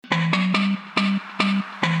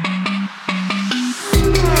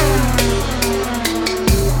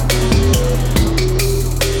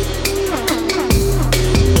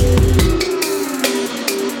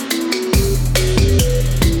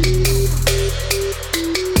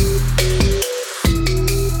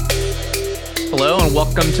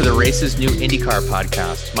Welcome to the Race's new IndyCar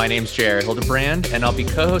podcast. My name's J.R. Hildebrand, and I'll be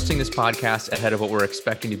co-hosting this podcast ahead of what we're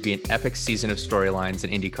expecting to be an epic season of storylines in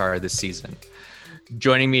IndyCar this season.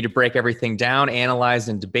 Joining me to break everything down, analyze,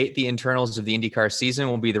 and debate the internals of the IndyCar season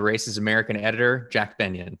will be the Race's American editor, Jack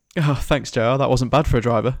Benyon. Oh, thanks, J.R. That wasn't bad for a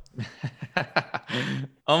driver.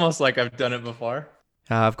 Almost like I've done it before.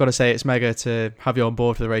 I've got to say it's mega to have you on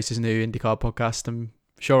board for the Race's new IndyCar podcast. I'm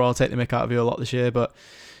sure I'll take the mick out of you a lot this year, but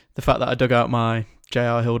the fact that I dug out my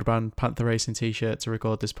J.R. Hildebrand Panther Racing t-shirt to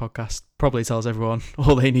record this podcast probably tells everyone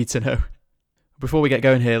all they need to know. Before we get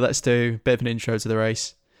going here, let's do a bit of an intro to the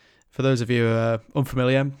race. For those of you who are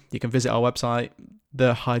unfamiliar, you can visit our website,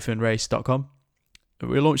 the-race.com.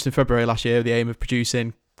 We launched in February last year with the aim of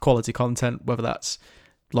producing quality content, whether that's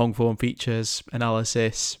long-form features,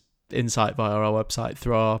 analysis, insight via our website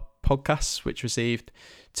through our podcasts, which received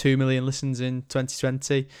 2 million listens in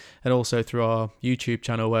 2020, and also through our YouTube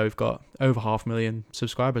channel where we've got over 500,000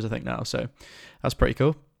 subscribers, I think now. So that's pretty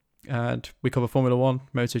cool. And we cover Formula One,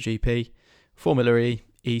 MotoGP, Formula E,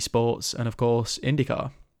 esports, and of course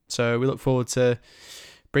IndyCar. So we look forward to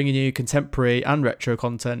bringing you contemporary and retro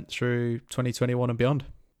content through 2021 and beyond.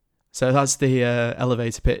 So that's the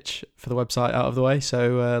elevator pitch for the website out of the way.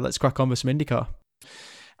 So let's crack on with some IndyCar.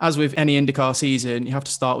 As with any IndyCar season, you have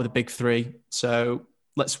to start with the big three. So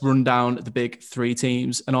let's run down the big three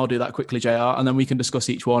teams, and I'll do that quickly, JR, and then we can discuss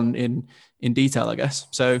each one in detail, I guess.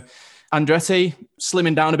 So Andretti,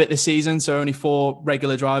 slimming down a bit this season, so only 4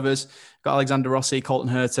 regular drivers. Got Alexander Rossi,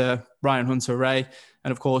 Colton Herta, Ryan Hunter-Reay,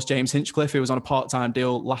 and of course, James Hinchcliffe, who was on a part-time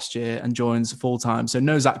deal last year and joins full-time. So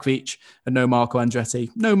no Zach Veach and no Marco Andretti.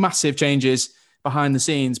 No massive changes behind the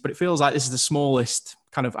scenes, but it feels like this is the smallest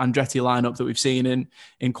kind of Andretti lineup that we've seen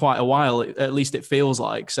in quite a while. At least it feels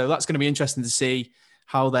like. So that's going to be interesting to see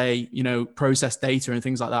how they, process data and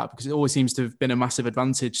things like that, because it always seems to have been a massive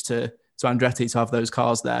advantage to Andretti to have those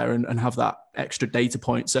cars there and have that extra data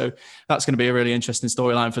point. So that's going to be a really interesting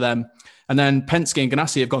storyline for them. And then Penske and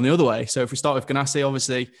Ganassi have gone the other way. So if we start with Ganassi,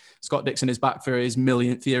 obviously Scott Dixon is back for his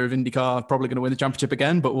millionth year of IndyCar, probably going to win the championship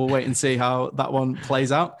again, but we'll wait and see how that one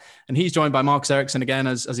plays out. And he's joined by Marcus Ericsson again,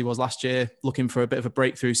 as he was last year, looking for a bit of a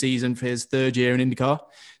breakthrough season for his 3rd year in IndyCar.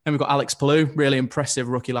 Then we've got Alex Palou, really impressive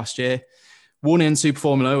rookie last year. Won in Super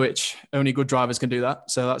Formula, which only good drivers can do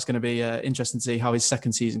that. So that's going to be interesting to see how his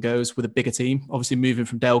 2nd season goes with a bigger team. Obviously moving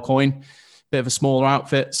from Dale Coyne, bit of a smaller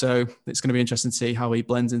outfit. So it's going to be interesting to see how he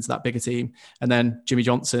blends into that bigger team. And then Jimmy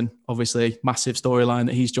Johnson, obviously massive storyline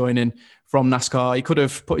that he's joining from NASCAR. He could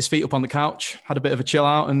have put his feet up on the couch, had a bit of a chill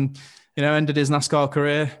out and, ended his NASCAR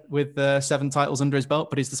career with 7 titles under his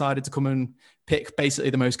belt, but he's decided to come and pick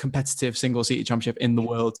basically the most competitive single-seater championship in the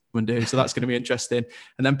world to do. So that's going to be interesting.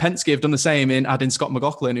 And then Penske have done the same in adding Scott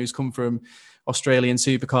McLaughlin, who's come from Australian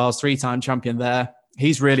Supercars, 3-time champion there.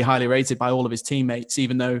 He's really highly rated by all of his teammates,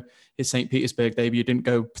 even though his St. Petersburg debut didn't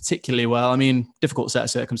go particularly well. I mean, difficult set of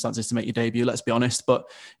circumstances to make your debut, let's be honest. But,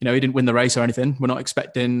 he didn't win the race or anything. We're not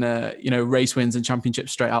expecting, race wins and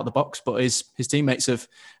championships straight out of the box. But his teammates have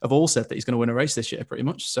all said that he's going to win a race this year pretty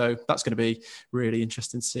much. So that's going to be really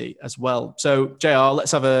interesting to see as well. So, JR,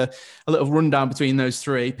 let's have a little rundown between those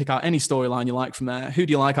three. Pick out any storyline you like from there. Who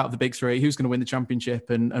do you like out of the big three? Who's going to win the championship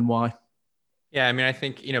and why? Yeah, I mean, I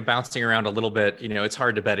think, bouncing around a little bit, it's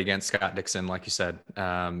hard to bet against Scott Dixon, like you said.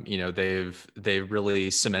 They've really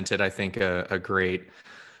cemented, I think, a great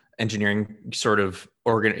engineering sort of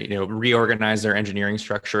reorganized their engineering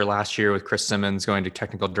structure last year with Chris Simmons going to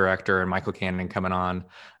technical director and Michael Cannon coming on.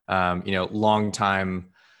 Long time,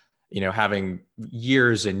 having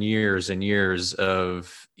years and years and years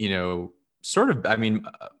of,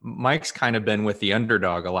 Mike's kind of been with the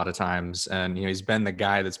underdog a lot of times, and he's been the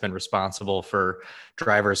guy that's been responsible for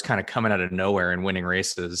drivers kind of coming out of nowhere and winning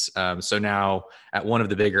races. So now at one of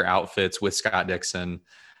the bigger outfits with Scott Dixon,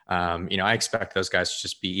 I expect those guys to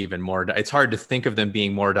just be even more. It's hard to think of them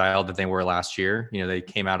being more dialed than they were last year. They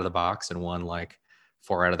came out of the box and won like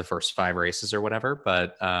 4 out of the first 5 races or whatever.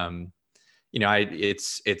 But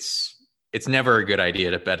it's never a good idea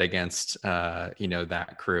to bet against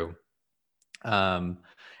that crew. And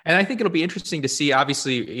I think it'll be interesting to see,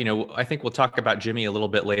 obviously, I think we'll talk about Jimmy a little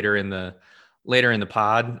bit later in the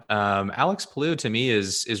pod. Alex Palou to me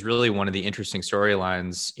is really one of the interesting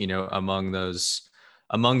storylines,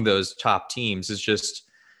 among those top teams. Is just,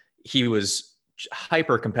 he was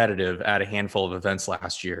hyper competitive at a handful of events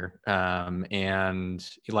last year. And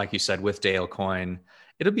like you said, with Dale Coyne,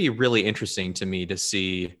 it'll be really interesting to me to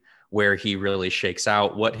see where he really shakes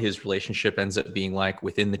out, what his relationship ends up being like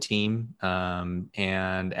within the team, and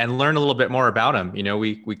learn a little bit more about him.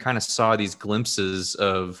 We kind of saw these glimpses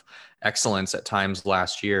of excellence at times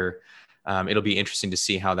last year. it'll be interesting to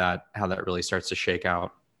see how that really starts to shake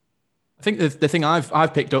out. I think the thing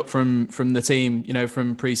I've picked up from the team,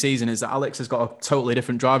 from pre-season, is that Alex has got a totally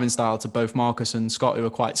different driving style to both Marcus and Scott, who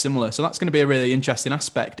are quite similar. So that's going to be a really interesting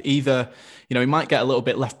aspect. Either, he might get a little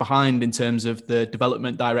bit left behind in terms of the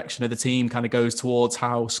development direction of the team kind of goes towards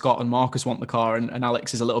how Scott and Marcus want the car, and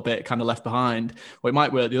Alex is a little bit kind of left behind. Or it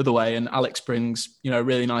might work the other way, and Alex brings, a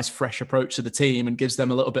really nice fresh approach to the team and gives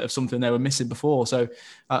them a little bit of something they were missing before. So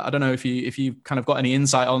I don't know if you kind of got any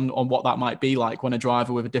insight on what that might be like when a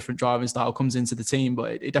driver with a different driving style comes into the team,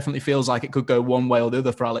 but it definitely feels like it could go one way or the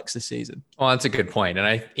other for Alex this season. Well, that's a good point. And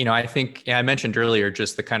I think I mentioned earlier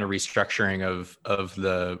just the kind of restructuring of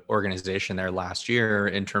the organization there last year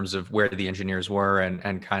in terms of where the engineers were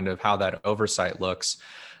and kind of how that oversight looks.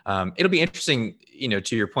 It'll be interesting,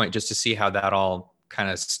 to your point, just to see how that all kind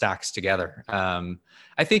of stacks together.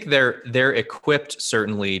 I think they're equipped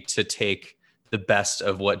certainly to take the best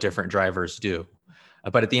of what different drivers do.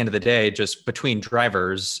 But at the end of the day, just between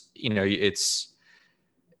drivers, it's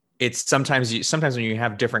sometimes when you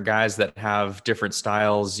have different guys that have different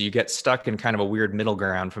styles, you get stuck in kind of a weird middle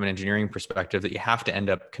ground from an engineering perspective that you have to end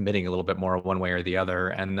up committing a little bit more one way or the other.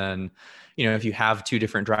 And then, if you have two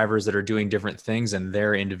different drivers that are doing different things and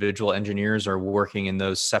their individual engineers are working in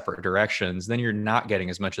those separate directions, then you're not getting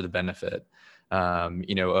as much of the benefit, of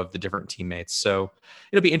the different teammates. So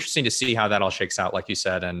it'll be interesting to see how that all shakes out, like you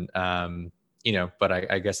said. And, but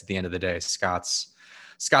I guess at the end of the day, Scott's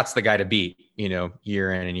the guy to beat,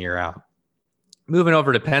 year in and year out. Moving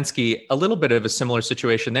over to Penske, a little bit of a similar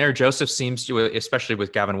situation there. Joseph seems to, especially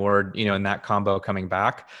with Gavin Ward, in that combo coming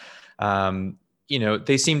back,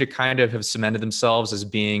 they seem to kind of have cemented themselves as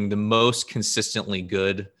being the most consistently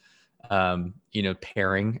good,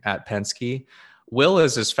 pairing at Penske. Will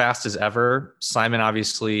is as fast as ever. Simon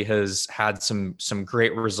obviously has had some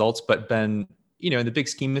great results, but been, in the big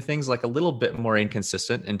scheme of things, like a little bit more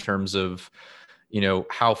inconsistent in terms of,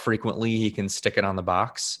 how frequently he can stick it on the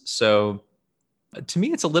box. So to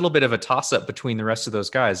me, it's a little bit of a toss up between the rest of those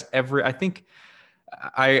guys. I think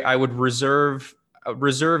I would reserve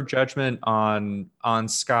judgment on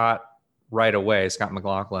Scott right away, Scott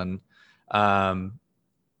McLaughlin.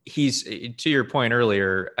 He's, to your point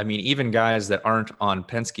earlier, I mean, even guys that aren't on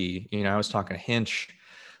Penske, I was talking to Hinch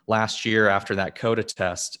last year after that COTA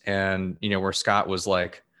test, and, where Scott was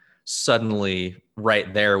like suddenly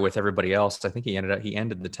right there with everybody else. I think he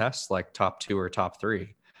ended the test like top 2 or top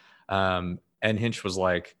 3. And Hinch was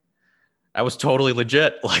like, I was totally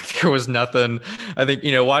legit. Like there was nothing. I think,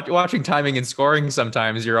 watching timing and scoring,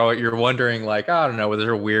 sometimes you're wondering like, I don't know, whether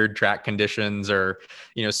there are weird track conditions or,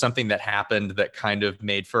 something that happened that kind of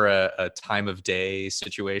made for a time of day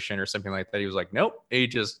situation or something like that. He was like, nope, he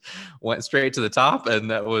just went straight to the top. And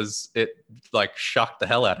that was, it like shocked the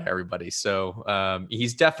hell out of everybody. So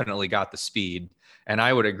he's definitely got the speed. And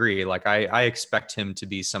I would agree. Like I expect him to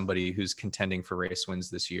be somebody who's contending for race wins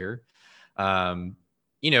this year.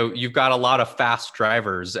 You've got a lot of fast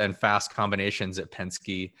drivers and fast combinations at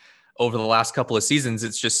Penske. Over the last couple of seasons,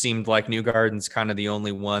 it's just seemed like Newgarden's kind of the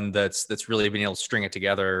only one that's really been able to string it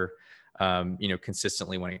together,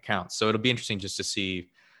 consistently when it counts. So it'll be interesting just to see,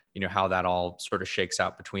 how that all sort of shakes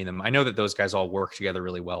out between them. I know that those guys all work together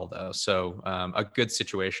really well, though. So a good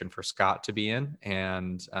situation for Scott to be in.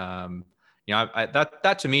 And,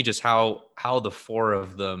 that to me, just how the four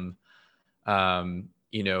of them,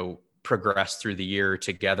 progress through the year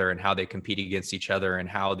together and how they compete against each other and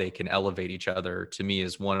how they can elevate each other, to me,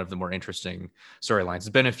 is one of the more interesting storylines. It's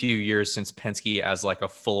been a few years since Penske as like a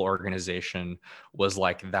full organization was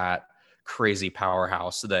like that crazy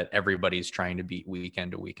powerhouse that everybody's trying to beat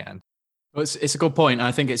weekend to weekend. Well, it's a good point.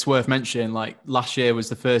 I think it's worth mentioning, like last year was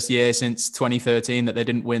the first year since 2013 that they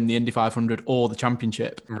didn't win the Indy 500 or the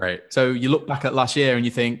championship. Right. So you look back at last year and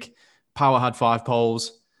you think Power had 5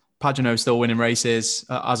 poles, Pagenaud still winning races,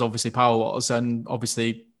 as obviously Power was, and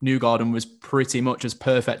obviously Newgarden was pretty much as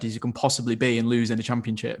perfect as you can possibly be in losing a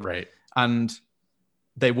championship. Right. And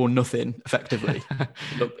they won nothing effectively.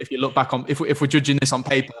 If you look back on, if we're judging this on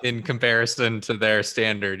paper in comparison to their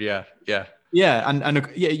standard, yeah, and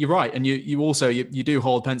you're right. And you also you do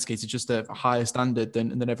hold Penske to just a higher standard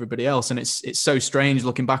than everybody else. And it's so strange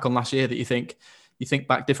looking back on last year that you think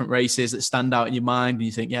back different races that stand out in your mind and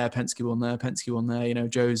you think, yeah, Penske won there,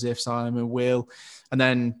 Joseph, Simon, Will. And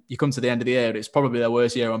then you come to the end of the year, it's probably their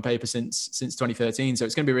worst year on paper since 2013. So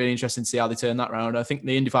it's going to be really interesting to see how they turn that around. I think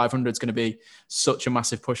the Indy 500 is going to be such a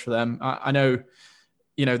massive push for them. I know,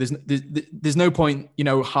 there's no point,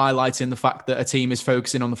 highlighting the fact that a team is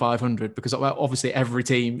focusing on the 500 because obviously every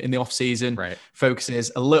team in the off season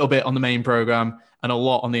focuses a little bit on the main program and a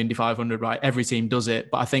lot on the Indy 500, right? Every team does it.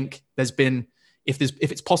 But I think there's been, if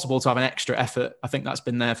it's possible to have an extra effort, I think that's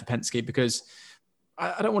been there for Penske, because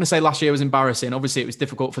I don't want to say last year was embarrassing. Obviously, it was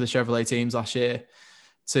difficult for the Chevrolet teams last year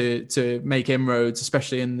to make inroads,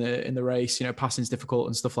 especially in the race. You know, passing's difficult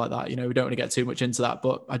and stuff like that. You know, we don't want to get too much into that,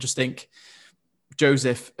 but I just think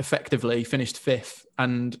Joseph effectively finished fifth,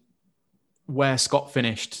 and where Scott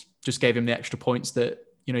finished just gave him the extra points that,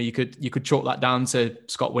 you know, you could chalk that down to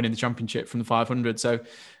Scott winning the championship from the 500. So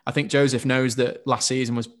I think Joseph knows that last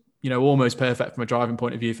season was, you know, almost perfect from a driving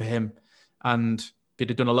point of view for him, and he'd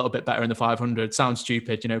have done a little bit better in the 500. Sounds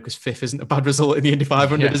stupid, you know, because fifth isn't a bad result in the Indy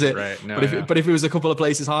 500, is it? Right. No, but if it was a couple of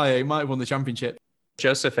places higher, he might have won the championship.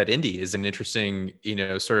 Joseph at Indy is an interesting, you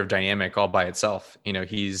know, sort of dynamic all by itself. You know,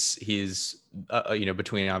 he's you know,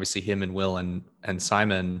 between obviously him and Will and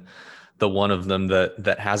Simon, the one of them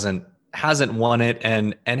that hasn't won it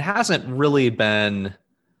and hasn't really been,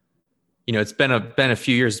 you know, it's been a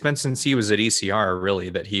few years. It's been since he was at ECR really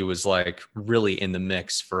that he was like really in the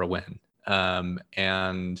mix for a win.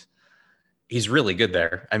 And he's really good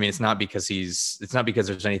there. I mean, it's not because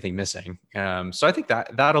there's anything missing. So I think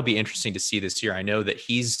that'll be interesting to see this year. I know that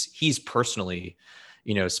he's personally,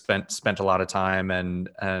 you know, spent a lot of time and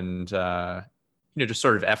you know, just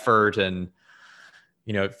sort of effort, and,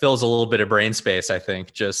 you know, it fills a little bit of brain space, I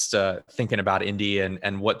think, just thinking about Indy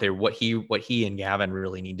and what he and Gavin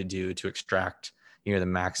really need to do to extract, you know, the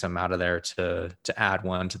maximum out of there to add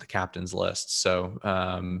one to the captain's list. So,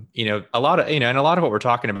 you know, a lot of what we're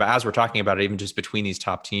talking about, as we're talking about it, even just between these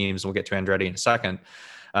top teams, we'll get to Andretti in a second.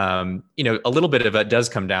 You know, a little bit of it does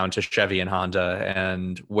come down to Chevy and Honda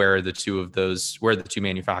and where the two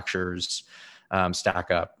manufacturers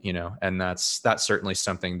stack up, you know, and that's certainly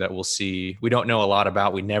something that we'll see. We don't know a lot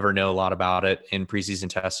about, we never know a lot about it in preseason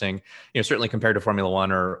testing, you know, certainly compared to Formula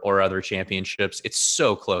One or other championships. It's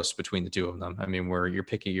so close between the two of them. I mean, where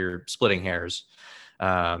you're splitting hairs,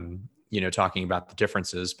 you know, talking about the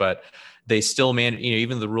differences, but they still you know,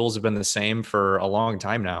 even the rules have been the same for a long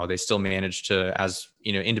time now. They still manage to, as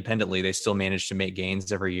you know, independently, they still manage to make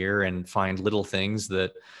gains every year and find little things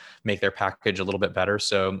that make their package a little bit better.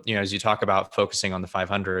 So, you know, as you talk about focusing on the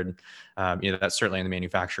 500, you know, that's certainly in the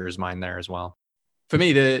manufacturer's mind there as well. For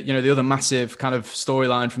me, the other massive kind of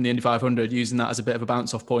storyline from the Indy 500, using that as a bit of a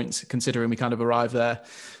bounce off point, considering we kind of arrived there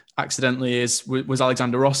accidentally, was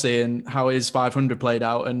Alexander Rossi and how his 500 played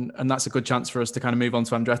out. And that's a good chance for us to kind of move on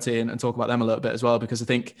to Andretti and talk about them a little bit as well, because I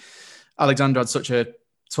think Alexander had such a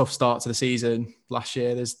tough start to the season last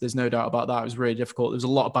year. There's no doubt about that. It was really difficult. There was a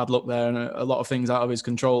lot of bad luck there and a lot of things out of his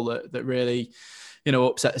control that really, you know,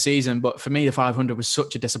 upset the season. But for me, the 500 was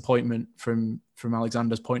such a disappointment from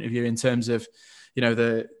Alexander's point of view, in terms of, you know,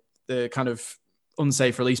 the kind of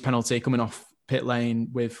unsafe release penalty coming off pit lane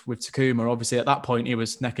with Takuma. Obviously at that point he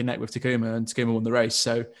was neck and neck with Takuma, and Takuma won the race.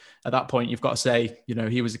 So at that point you've got to say, you know,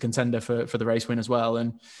 he was a contender for the race win as well,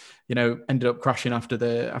 and, you know, ended up crashing after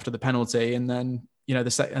the penalty. And then, you know,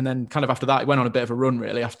 and then kind of after that, he went on a bit of a run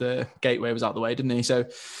really after Gateway was out of the way, didn't he? So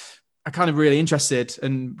I'm kind of really interested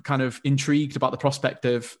and kind of intrigued about the prospect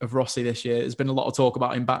of Rossi this year. There's been a lot of talk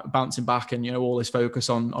about him bouncing back and, you know, all his focus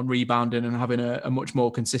on rebounding and having a much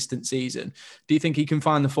more consistent season. Do you think he can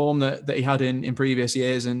find the form that he had in previous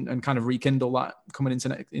years and kind of rekindle that coming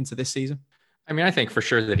into this season? I mean, I think for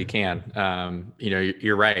sure that he can. You know,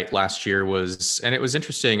 you're right. Last year and it was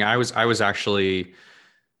interesting. I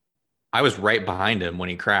was right behind him when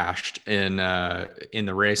he crashed in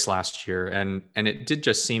the race last year, and it did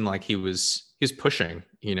just seem like he was pushing,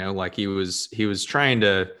 you know, like he was trying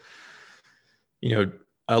to, you know,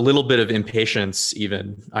 a little bit of impatience,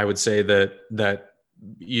 even, I would say that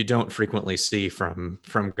you don't frequently see from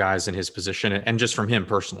guys in his position, and just from him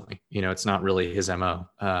personally. You know, it's not really his MO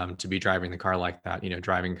to be driving the car like that. You know,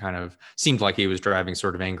 driving kind of seemed like he was driving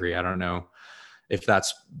sort of angry. I don't know if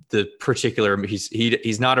that's the particular,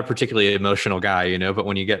 he's not a particularly emotional guy, you know, but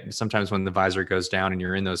sometimes when the visor goes down and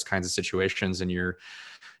you're in those kinds of situations and you're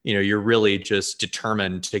really just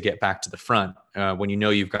determined to get back to the front, when you know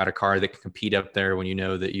you've got a car that can compete up there, when you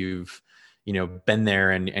know that you've, you know, been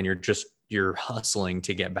there and you're hustling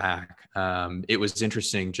to get back. It was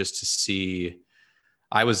interesting just to see.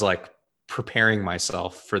 I was like preparing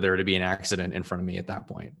myself for there to be an accident in front of me at that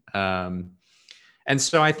point. And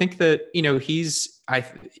so I think that, you know, he's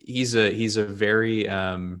a very,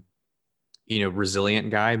 you know,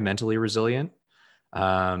 resilient guy, mentally resilient. You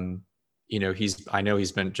know, I know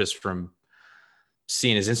he's been, just from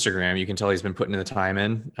seeing his Instagram, you can tell he's been putting the time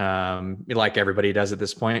in, like everybody does at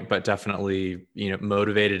this point, but definitely, you know,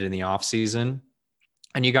 motivated in the off season.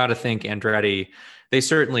 And you got to think Andretti, they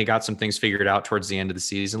certainly got some things figured out towards the end of the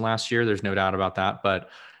season last year. There's no doubt about that. But,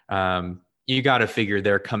 you got to figure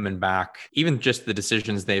they're coming back. Even just the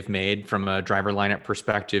decisions they've made from a driver lineup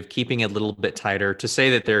perspective, keeping it a little bit tighter. To say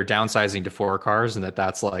that they're downsizing to 4 cars and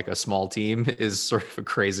that's like a small team is sort of a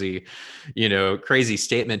crazy, crazy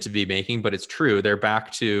statement to be making, but it's true. They're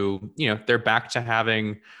back to, they're back to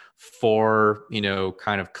having 4,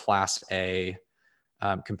 kind of class A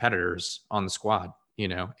competitors on the squad,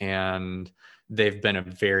 and they've been a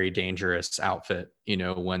very dangerous outfit,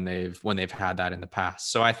 when they've had that in the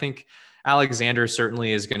past. So I think Alexander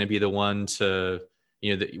certainly is going to be the one to,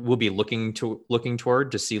 that we'll be looking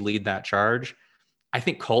toward to see lead that charge. I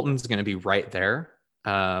think Colton's going to be right there.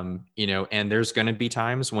 And there's going to be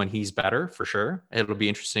times when he's better for sure. It'll be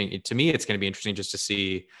interesting to me. It's going to be interesting just to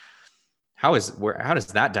see how does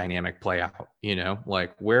that dynamic play out?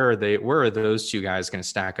 Like where are those 2 guys going to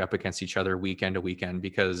stack up against each other weekend to weekend?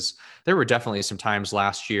 Because there were definitely some times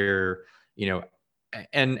last year,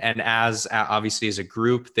 and as obviously as a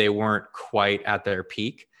group, they weren't quite at their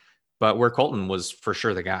peak, but where Colton was for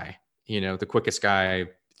sure the guy, the quickest guy,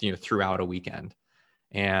 throughout a weekend.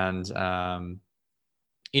 And, now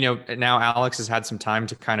Alex has had some time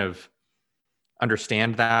to kind of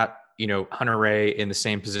understand that, Hunter Ray in the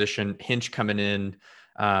same position, Hinch coming in,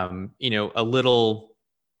 a little,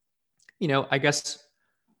 I guess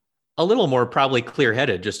a little more probably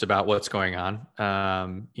clear-headed just about what's going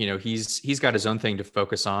on. He's got his own thing to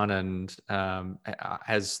focus on, and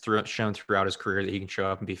has shown throughout his career that he can show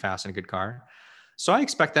up and be fast in a good car. So I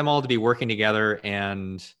expect them all to be working together.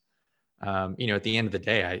 And, at the end of the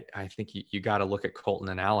day, I think you got to look at Colton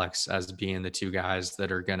and Alex as being the 2 guys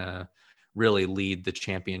that are going to really lead the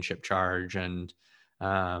championship charge. And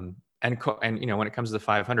when it comes to the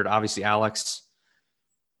 500, obviously Alex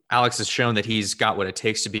has shown that he's got what it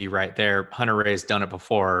takes to be right there. Hunter Ray's done it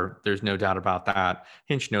before. There's no doubt about that.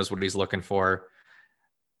 Hinch knows what he's looking for.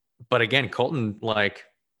 But again, Colton,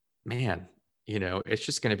 man, it's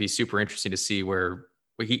just going to be super interesting to see where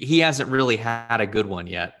he hasn't really had a good one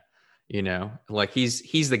yet.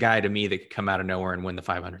 He's the guy to me that could come out of nowhere and win the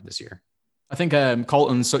 500 this year. I think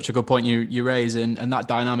Colton's such a good point you raise, and that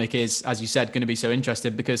dynamic is, as you said, going to be so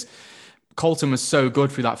interesting because Colton was so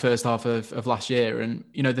good through that first half of last year. And,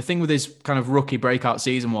 the thing with his kind of rookie breakout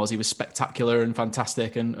season was he was spectacular and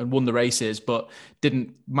fantastic and won the races, but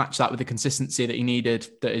didn't match that with the consistency that he needed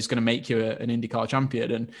that is going to make you an IndyCar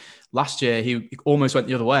champion. And last year he almost went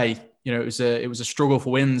the other way. It was a struggle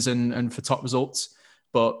for wins and for top results.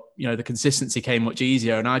 But, the consistency came much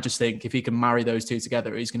easier. And I just think if he can marry those 2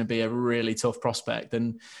 together, he's going to be a really tough prospect.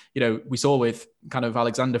 And, we saw with kind of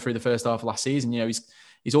Alexander through the first half of last season,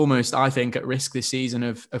 he's almost, I think, at risk this season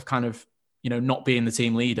of kind of, not being the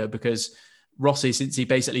team leader, because Rossi, since he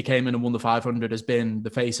basically came in and won the 500, has been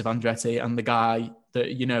the face of Andretti and the guy that,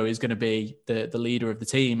 is going to be the leader of the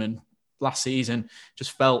team. And last season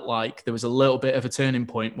just felt like there was a little bit of a turning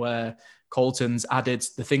point where Colton's added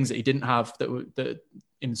the things that he didn't have that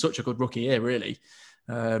in such a good rookie year, really,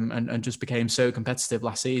 and just became so competitive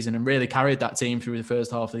last season and really carried that team through the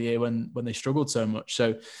first half of the year when they struggled so much.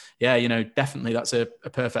 So, yeah, definitely that's a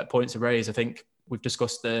perfect point to raise. I think we've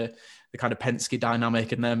discussed the kind of Penske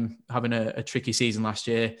dynamic and them having a tricky season last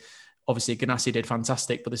year. Obviously, Ganassi did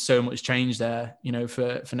fantastic, but there's so much change there,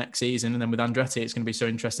 for next season. And then with Andretti, it's going to be so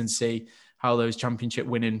interesting to see how those championship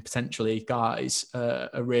winning potentially guys are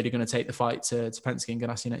really going to take the fight to Penske and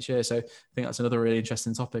Ganassi next year. So I think that's another really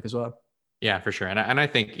interesting topic as well. Yeah, for sure. And I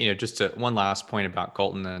think, just one last point about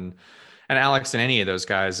Colton and Alex and any of those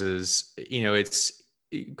guys is,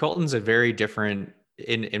 Colton's a very different,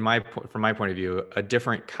 from my point of view, a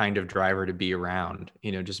different kind of driver to be around,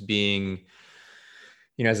 just being,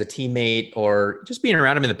 as a teammate or just being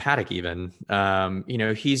around him in the paddock even,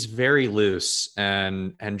 he's very loose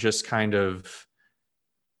and just kind of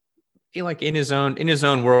like in his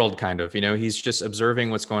own world, kind of, he's just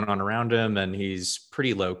observing what's going on around him, and he's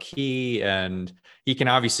pretty low key, and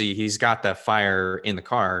he's got that fire in the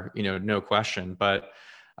car, no question. But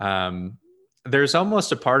there's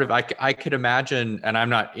almost a part of, I could imagine, and I'm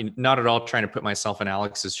not at all trying to put myself in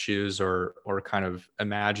Alex's shoes or kind of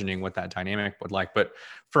imagining what that dynamic would like. But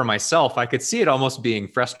for myself, I could see it almost being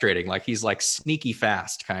frustrating. Like he's like sneaky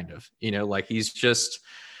fast, kind of, like he's just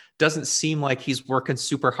doesn't seem like he's working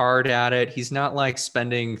super hard at it. He's not like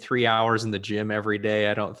spending 3 hours in the gym every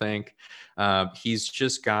day, I don't think. He's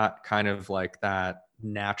just got kind of like that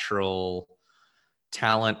natural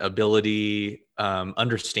talent, ability,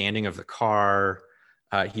 understanding of the car.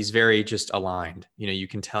 He's very just aligned. You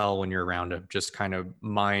can tell when you're around him, just kind of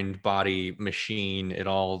mind, body, machine,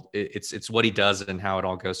 it's what he does and how it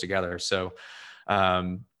all goes together. So,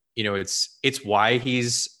 it's why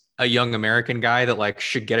he's a young American guy that like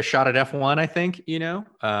should get a shot at F1, I think,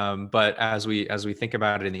 but as we think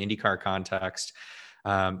about it in the IndyCar context,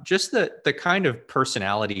 just the kind of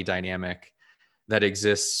personality dynamic that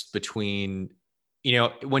exists between,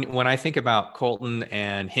 when I think about Colton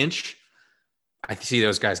and Hinch, I see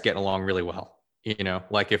those guys getting along really well.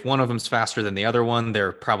 Like if one of them's faster than the other one,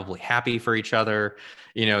 they're probably happy for each other,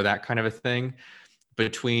 that kind of a thing.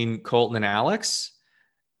 Between Colton and Alex,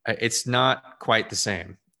 it's not quite the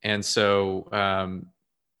same. And so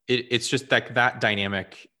it's just that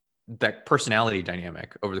dynamic, that personality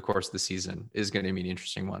dynamic over the course of the season is going to be an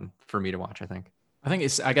interesting one for me to watch, I think. I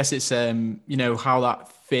guess it's how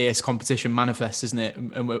that fierce competition manifests, isn't it?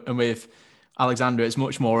 And with Alexander, it's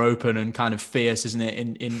much more open and kind of fierce, isn't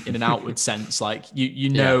it? In an outward sense, like you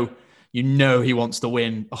know he wants to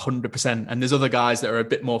win 100%. And there's other guys that are a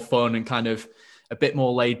bit more fun and kind of a bit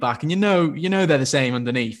more laid back, and you know they're the same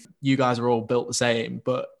underneath. You guys are all built the same,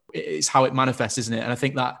 but it's how it manifests, isn't it? And I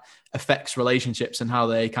think that affects relationships and how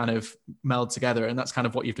they kind of meld together. And that's kind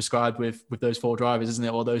of what you've described with those 4 drivers, isn't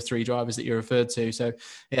it? Or those 3 drivers that you referred to. So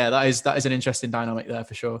yeah, that is an interesting dynamic there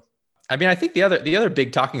for sure. I mean, I think the other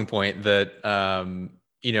big talking point that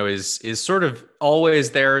is sort of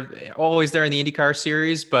always there in the IndyCar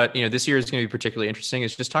series, but this year is going to be particularly interesting,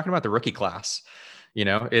 is just talking about the rookie class.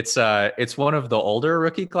 It's one of the older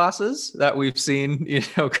rookie classes that we've seen,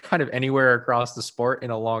 kind of anywhere across the sport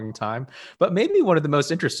in a long time, but maybe one of the most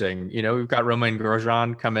interesting. We've got Romain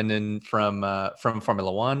Grosjean coming in from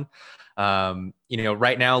Formula One.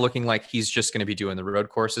 Right now looking like he's just going to be doing the road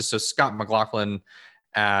courses. So Scott McLaughlin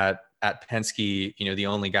at Penske, the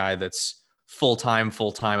only guy that's full time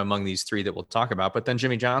among these 3 that we'll talk about. But then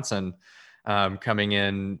Jimmy Johnson coming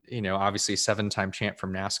in, obviously 7-time champ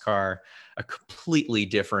from NASCAR, a completely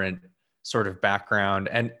different sort of background,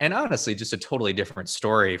 and honestly just a totally different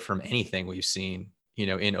story from anything we've seen,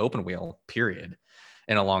 in open wheel period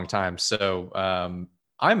in a long time. So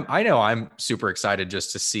I'm super excited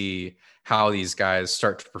just to see how these guys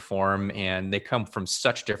start to perform, and they come from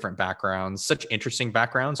such different backgrounds, such interesting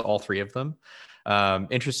backgrounds, all 3 of them.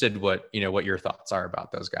 Interested what your thoughts are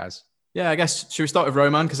about those guys. Yeah, I guess, should we start with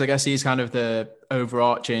Roman? Because I guess he's kind of the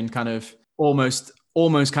overarching kind of almost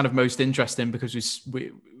kind of most interesting, because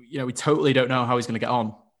we totally don't know how he's going to get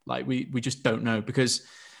on. Like we just don't know, because,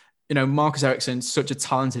 Marcus Ericsson's such a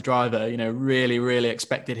talented driver, really, really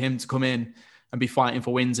expected him to come in and be fighting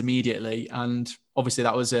for wins immediately. And obviously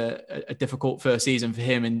that was a difficult first season for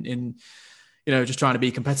him in just trying to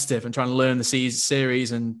be competitive and trying to learn the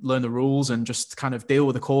series and learn the rules and just kind of deal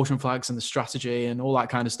with the caution flags and the strategy and all that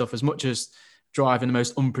kind of stuff. As much as driving the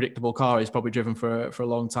most unpredictable car he's probably driven for a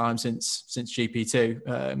long time since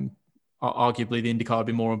GP2. Arguably, the Indy car would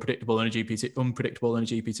be more unpredictable than a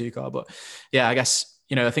GP2 car. But yeah, I guess,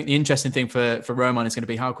 I think the interesting thing for Roman is going to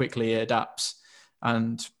be how quickly he adapts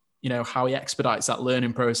and, how he expedites that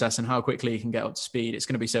learning process and how quickly he can get up to speed. It's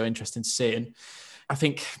going to be so interesting to see. And I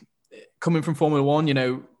think coming from Formula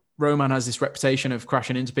One, Roman has this reputation of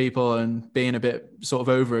crashing into people and being a bit sort of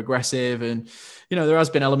over aggressive. And, there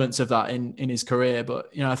has been elements of that in his career.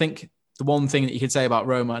 But, I think the one thing that you could say about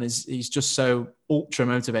Roman is he's just so ultra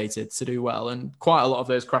motivated to do well. And quite a lot of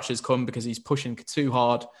those crashes come because he's pushing too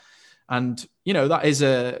hard. And, that is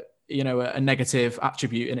a negative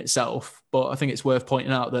attribute in itself. But I think it's worth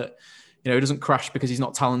pointing out that, he doesn't crash because he's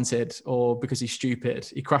not talented or because he's stupid.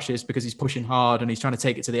 He crashes because he's pushing hard and he's trying to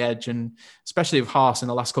take it to the edge. And especially with Haas in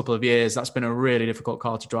the last couple of years, that's been a really difficult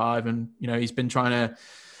car to drive. And, he's been trying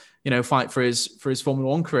to, fight for his Formula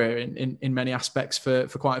One career in many aspects for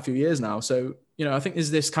quite a few years now. So, I think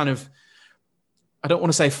there's this kind of, I don't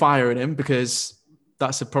want to say fire in him because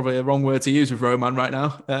that's probably a wrong word to use with Roman right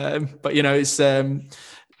now. But, it's,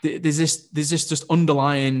 there's this just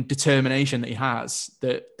underlying determination that he has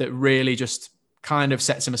that really just kind of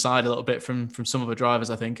sets him aside a little bit from some of the drivers,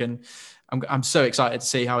 I think. And I'm so excited to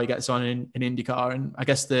see how he gets on in IndyCar. And I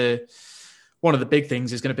guess one of the big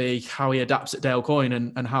things is going to be how he adapts at Dale Coyne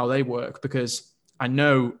and how they work, because I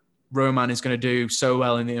know Roman is going to do so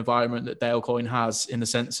well in the environment that Dale Coyne has, in the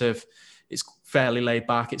sense of it's fairly laid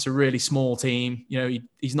back. It's a really small team.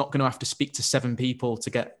 He's not going to have to speak to 7 people to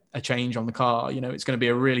get a change on the car. It's going to be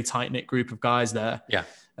a really tight knit group of guys there. Yeah.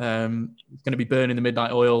 It's going to be burning the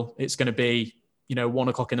midnight oil. It's going to be, 1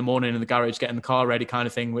 o'clock in the morning in the garage, getting the car ready kind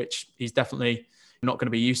of thing, which he's definitely not going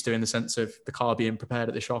to be used to, in the sense of the car being prepared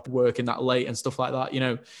at the shop, working that late and stuff like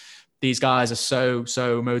that. These guys are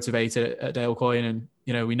so motivated at Dale Coyne, and,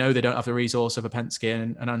 we know they don't have the resource of a Penske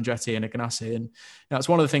and Andretti and a Ganassi. And that's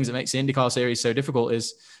one of the things that makes the IndyCar series so difficult,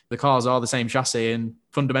 is the cars are the same chassis and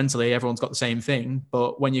fundamentally everyone's got the same thing.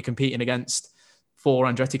 But when you're competing against 4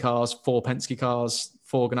 Andretti cars, 4 Penske cars,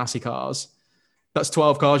 4 Ganassi cars. That's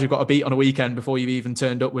 12 cars you've got to beat on a weekend before you've even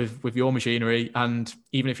turned up with your machinery. And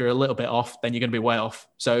even if you're a little bit off, then you're going to be way off.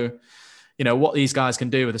 So, what these guys can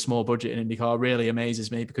do with a small budget in IndyCar really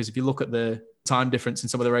amazes me, because if you look at the time difference in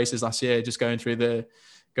some of the races last year, just going through the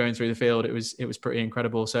field, it was pretty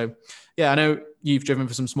incredible. So yeah, I know you've driven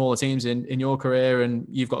for some smaller teams in your career, and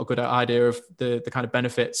you've got a good idea of the kind of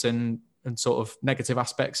benefits and sort of negative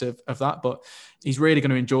aspects of that, but he's really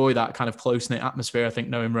going to enjoy that kind of close-knit atmosphere, I think,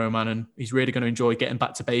 knowing Roman, and he's really going to enjoy getting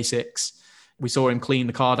back to basics. We saw him clean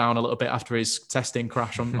the car down a little bit after his testing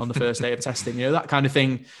crash on the first day of testing, that kind of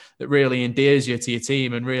thing that really endears you to your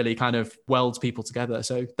team and really kind of welds people together.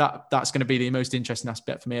 So that's going to be the most interesting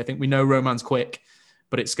aspect for me. I think we know Roman's quick,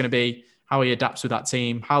 but it's going to be how he adapts with that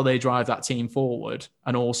team, how they drive that team forward,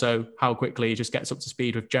 and also how quickly he just gets up to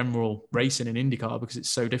speed with general racing in IndyCar, because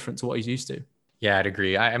it's so different to what he's used to. Yeah, I'd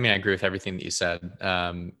agree. I mean, I agree with everything that you said.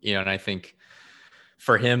 And I think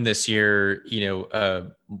for him this year,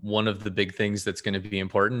 one of the big things that's going to be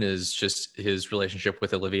important is just his relationship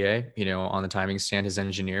with Olivier, on the timing stand, his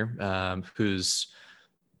engineer, who's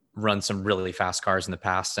run some really fast cars in the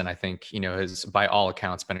past. And I think, has by all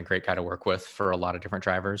accounts been a great guy to work with for a lot of different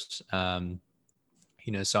drivers.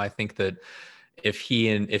 So I think that if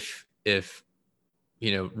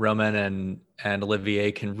Roman and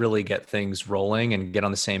Olivier can really get things rolling and get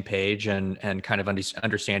on the same page and kind of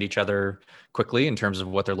understand each other quickly in terms of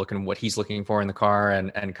what he's looking for in the car,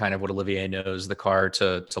 and kind of what Olivier knows the car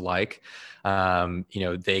to like,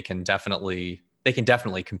 they can definitely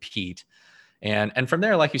compete. And from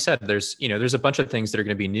there, like you said, there's a bunch of things that are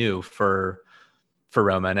going to be new for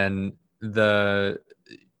Roman. And when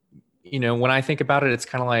I think about it, it's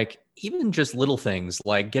kind of like even just little things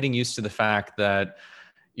like getting used to the fact that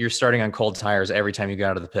you're starting on cold tires every time you go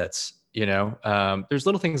out of the pits. There's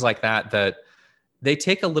little things like that they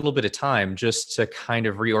take a little bit of time just to kind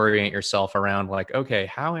of reorient yourself around, like, okay,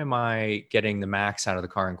 how am I getting the max out of the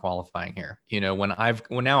car in qualifying here? When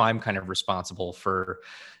now I'm kind of responsible for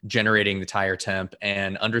generating the tire temp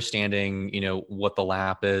and understanding, what the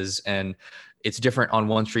lap is, and it's different on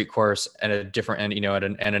one street course and a different,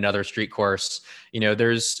 and another street course.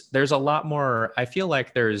 There's a lot more. I feel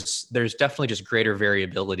like there's definitely just greater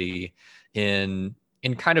variability in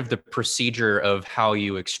kind of the procedure of how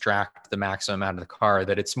you extract the maximum out of the car,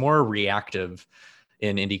 that it's more reactive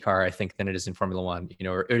in IndyCar, I think, than it is in Formula One,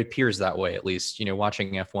 or it appears that way, at least,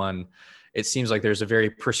 watching F1, it seems like there's a very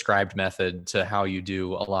prescribed method to how you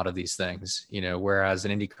do a lot of these things, whereas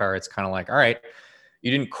in IndyCar, it's kind of like, all right, you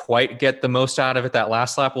didn't quite get the most out of it that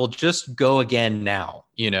last lap. Well, just go again now,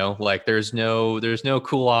 like there's no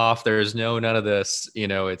cool off. There's none of this,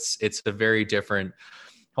 it's a very different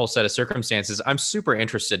whole set of circumstances. I'm super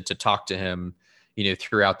interested to talk to him,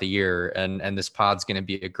 throughout the year, and this pod's going to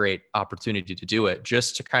be a great opportunity to do it,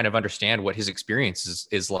 just to kind of understand what his experience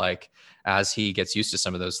is like as he gets used to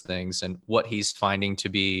some of those things, and what he's finding to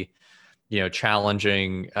be,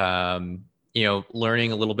 challenging,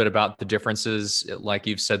 learning a little bit about the differences, like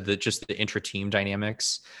you've said, that just the intra-team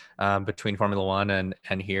dynamics between Formula One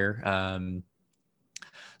and here.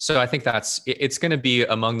 So I think it's going to be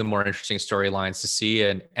among the more interesting storylines to see.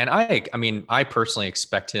 And I personally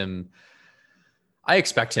expect him. I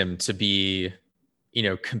expect him to be,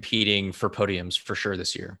 competing for podiums for sure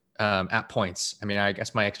this year, at points. I mean, I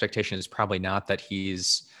guess my expectation is probably not that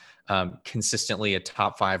he's consistently a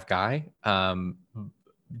top 5 guy,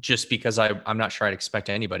 just because I'm not sure I'd expect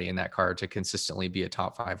anybody in that car to consistently be a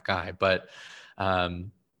top 5 guy. But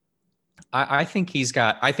I think he's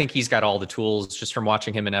got all the tools just from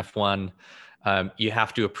watching him in F1. You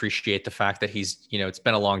have to appreciate the fact that he's, it's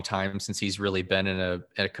been a long time since he's really been in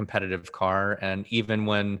a competitive car. And even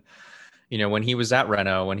when he was at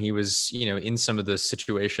Renault, when he was, in some of the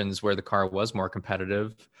situations where the car was more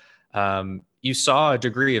competitive, you saw a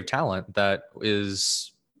degree of talent that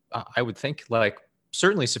is, I would think, like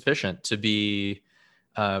certainly sufficient to be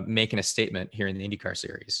making a statement here in the IndyCar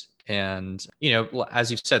series. And,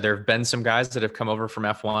 as you've said, there have been some guys that have come over from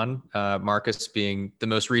F1, Marcus being the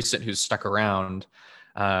most recent who's stuck around.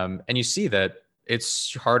 And you see that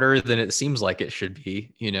it's harder than it seems like it should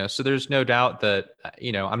be, so there's no doubt that,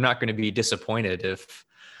 I'm not going to be disappointed if,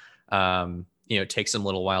 it takes them a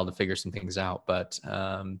little while to figure some things out. But,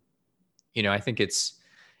 I think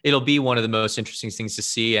it'll be one of the most interesting things to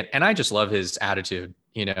see. And I just love his attitude,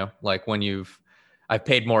 like I've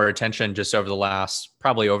paid more attention just over the last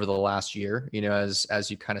year, as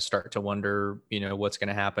you kind of start to wonder, what's going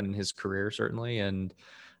to happen in his career, certainly. And,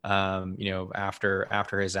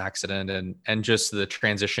 after his accident and just the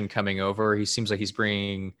transition coming over, he seems like he's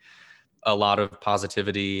bringing a lot of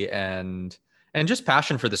positivity and And just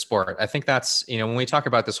passion for the sport. I think that's, when we talk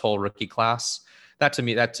about this whole rookie class, that to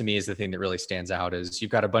me is the thing that really stands out. Is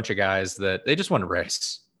you've got a bunch of guys that they just want to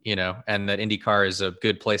race, and that IndyCar is a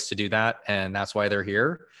good place to do that, and that's why they're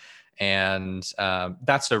here. And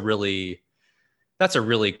that's a really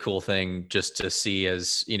cool thing just to see,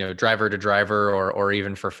 as driver to driver, or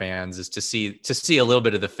even for fans, is to see a little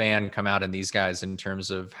bit of the fan come out in these guys in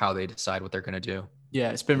terms of how they decide what they're going to do.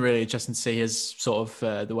 Yeah, it's been really interesting to see his sort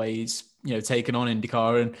of the way he's taken on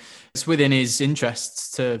IndyCar, and it's within his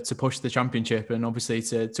interests to push the championship, and obviously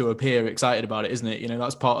to appear excited about it, isn't it?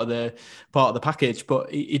 That's part of the package. But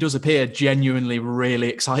he does appear genuinely really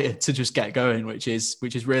excited to just get going, which is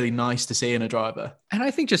really nice to see in a driver. And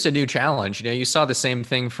I think just a new challenge. You saw the same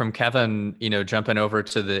thing from Kevin, jumping over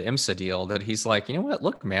to the IMSA deal, that he's like, you know what,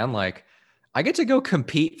 look, man, like, I get to go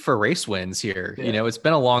compete for race wins here. Yeah. It's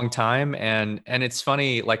been a long time. And it's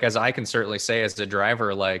funny, like, as I can certainly say as a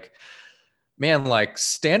driver, like, man, like,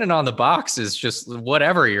 standing on the box is just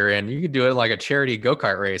whatever you're in. You can do it like a charity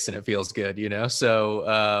go-kart race and it feels good,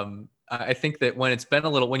 So I think that when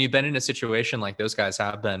you've been in a situation like those guys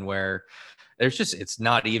have been, where it's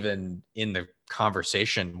not even in the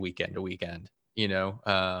conversation weekend to weekend,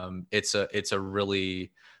 it's a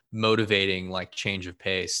really motivating, like, change of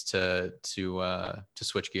pace to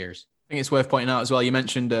switch gears. I think it's worth pointing out as well, you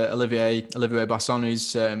mentioned Olivier Basson,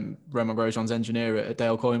 who's Romain Grosjean's engineer at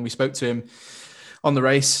Dale Coyne. We spoke to him on the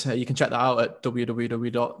race. You can check that out at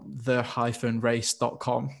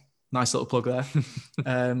www.the-race.com. Nice little plug there.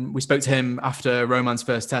 We spoke to him after Roman's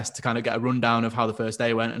first test to kind of get a rundown of how the first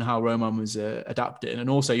day went and how Roman was adapting. And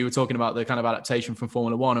also, you were talking about the kind of adaptation from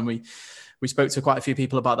Formula One, and we spoke to quite a few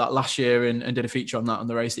people about that last year and did a feature on that on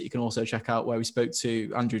the race that you can also check out, where we spoke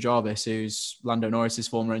to Andrew Jarvis, who's Lando Norris's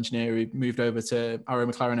former engineer, who moved over to Arrow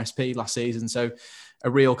McLaren SP last season. So a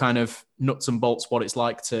real kind of nuts and bolts what it's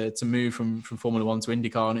like to move from Formula One to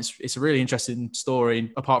IndyCar. And it's a really interesting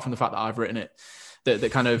story, apart from the fact that I've written it,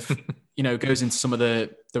 that kind of, goes into some of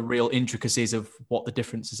the real intricacies of what the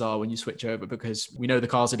differences are when you switch over, because we know the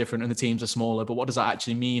cars are different and the teams are smaller, but what does that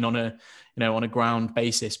actually mean on a ground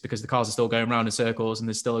basis? Because the cars are still going around in circles and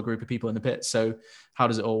there's still a group of people in the pits. So how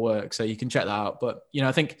does it all work? So you can check that out. But,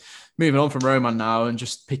 I think moving on from Roman now and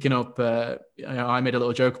just picking up, I made a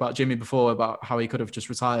little joke about Jimmy before about how he could have just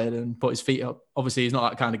retired and put his feet up. Obviously, he's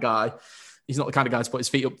not that kind of guy. He's not the kind of guy to put his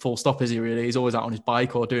feet up full stop, is he really? He's always out on his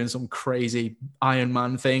bike or doing some crazy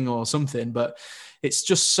Ironman thing or something. But it's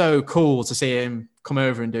just so cool to see him come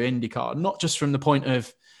over and do IndyCar, not just from the point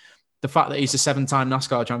of the fact that he's a 7-time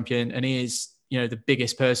NASCAR champion and he is, the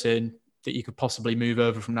biggest person that you could possibly move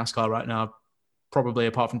over from NASCAR right now, probably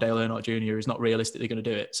apart from Dale Earnhardt Jr., who's not realistically going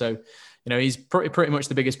to do it. So, he's pretty much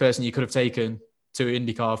the biggest person you could have taken to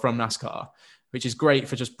IndyCar from NASCAR, which is great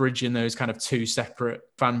for just bridging those kind of two separate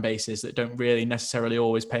fan bases that don't really necessarily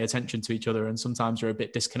always pay attention to each other and sometimes are a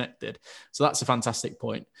bit disconnected. So that's a fantastic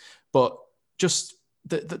point. But just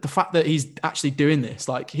the fact that he's actually doing this,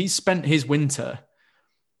 like, he's spent his winter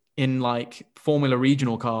in like Formula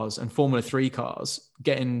regional cars and Formula 3 cars,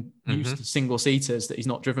 getting used to single seaters that he's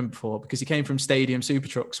not driven before, because he came from stadium super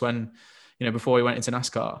trucks when, before he went into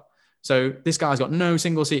NASCAR. So this guy's got no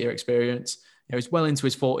single seater experience. He's well into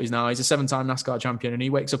his 40s now. He's a 7-time NASCAR champion, and he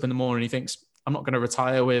wakes up in the morning and he thinks, I'm not going to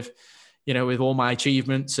retire with all my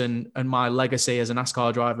achievements and my legacy as a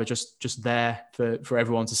NASCAR driver just there for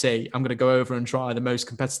everyone to see. I'm going to go over and try the most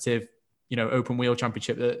competitive, open wheel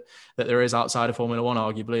championship that there is outside of Formula One,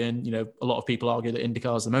 arguably. And, a lot of people argue that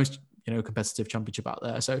IndyCar is the most, competitive championship out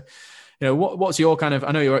there. So, what's your kind of,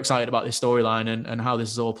 I know you're excited about this storyline and how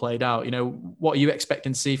this is all played out. What are you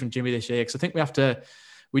expecting to see from Jimmy this year? Because I think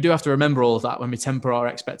we do have to remember all of that when we temper our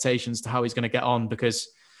expectations to how he's going to get on, because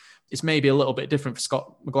it's maybe a little bit different for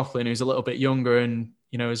Scott McLaughlin, who's a little bit younger and,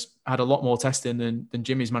 has had a lot more testing than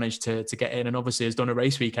Jimmy's managed to get in, and obviously has done a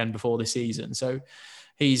race weekend before this season. So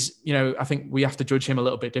he's, I think we have to judge him a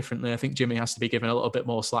little bit differently. I think Jimmy has to be given a little bit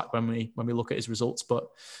more slack when we look at his results. But,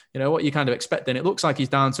 what you kind of expecting, it looks like he's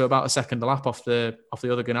down to about a second lap off the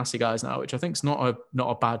other Ganassi guys now, which I think is not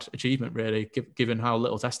a bad achievement, really, given how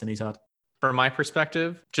little testing he's had. From my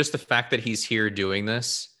perspective, just the fact that he's here doing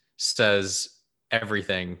this says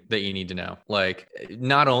everything that you need to know. Like,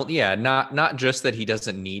 not just that he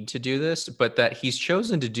doesn't need to do this, but that he's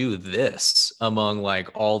chosen to do this among like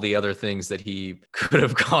all the other things that he could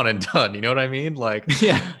have gone and done. You know what I mean? Like,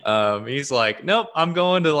 he's like, nope, I'm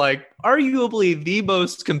going to like arguably the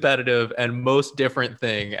most competitive and most different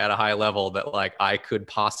thing at a high level that like I could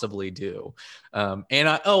possibly do.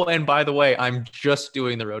 And by the way, I'm just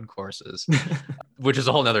doing the road courses, which is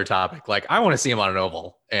a whole nother topic. Like, I want to see him on an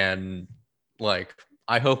oval, and like,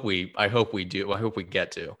 I hope we do. I hope we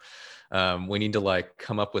get to. We need to like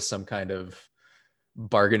come up with some kind of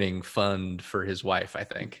bargaining fund for his wife, I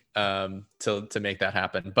think, to make that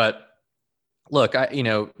happen. But look,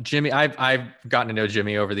 Jimmy, I've gotten to know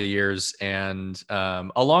Jimmy over the years, and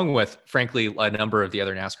along with, frankly, a number of the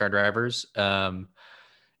other NASCAR drivers.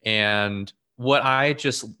 And what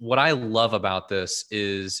I love about this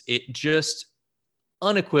is it just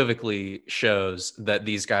unequivocally shows that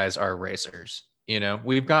these guys are racers.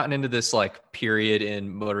 We've gotten into this like period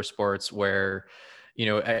in motorsports where,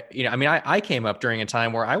 I came up during a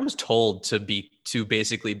time where I was told to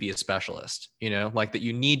basically be a specialist, like that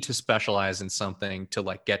you need to specialize in something to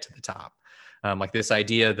like get to the top. Like this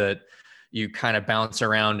idea that you kind of bounce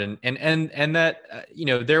around and that,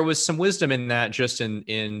 there was some wisdom in that, just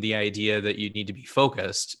in the idea that you need to be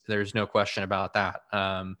focused. There's no question about that.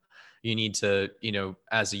 You need to,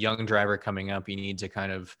 as a young driver coming up, you need to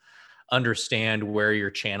kind of understand where you're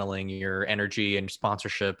channeling your energy and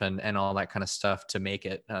sponsorship and all that kind of stuff to make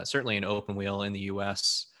it. Certainly an open wheel in the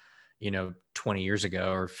US, 20 years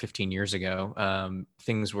ago or 15 years ago,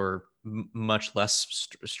 things were much less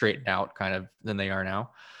straightened out kind of than they are now.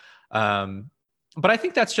 But I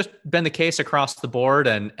think that's just been the case across the board.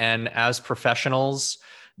 And as professionals,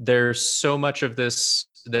 there's so much of this,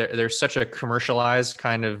 there's such a commercialized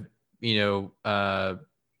kind of,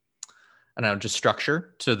 I don't know, just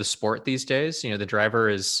structure to the sport these days. The driver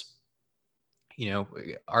is,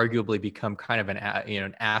 arguably become kind of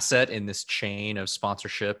an asset in this chain of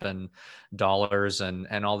sponsorship and dollars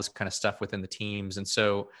and all this kind of stuff within the teams. And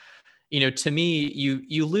so, to me,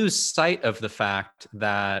 you lose sight of the fact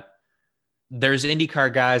that there's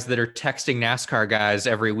IndyCar guys that are texting NASCAR guys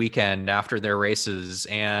every weekend after their races.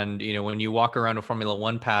 And, when you walk around a Formula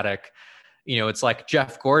One paddock, it's like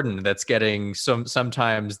Jeff Gordon that's getting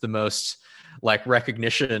sometimes the most like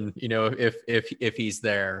recognition, if he's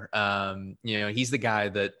there. He's the guy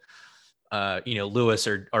that, Lewis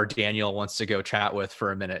or Daniel wants to go chat with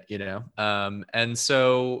for a minute, and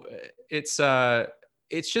so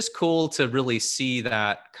it's just cool to really see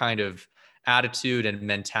that kind of attitude and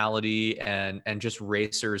mentality and just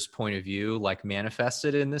racers' point of view, like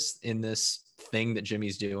manifested in this thing that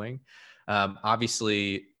Jimmy's doing.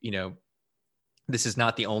 Obviously, this is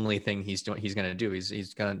not the only thing he's going to do.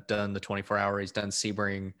 He's done the 24-hour. He's done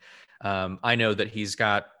Sebring. I know that he's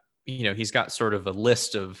got sort of a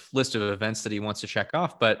list of events that he wants to check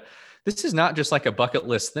off, but this is not just like a bucket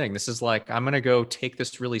list thing. This is like, I'm going to go take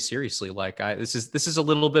this really seriously. Like this is a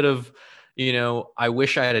little bit of, I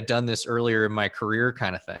wish I had done this earlier in my career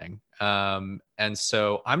kind of thing. And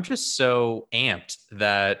so I'm just so amped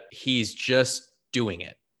that he's just doing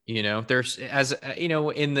it. There's, as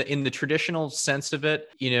in the traditional sense of it,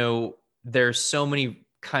 there's so many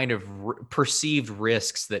kind of perceived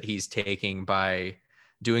risks that he's taking by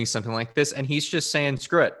doing something like this. And he's just saying,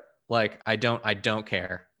 screw it. Like, I don't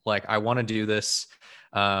care. Like, I want to do this.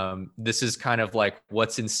 This is kind of like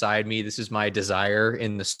what's inside me. This is my desire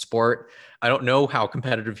in the sport. I don't know how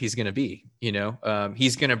competitive he's going to be.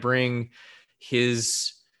 He's going to bring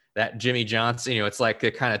that Jimmy Johnson, it's like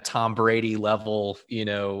a kind of Tom Brady level,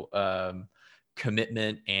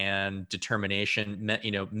 commitment and determination,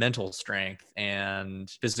 mental strength and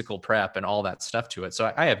physical prep and all that stuff to it.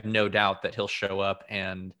 So I have no doubt that he'll show up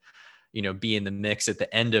and, be in the mix at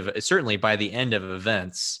the end of, certainly by the end of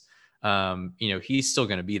events. He's still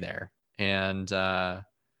going to be there. And I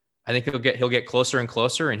think he'll get closer and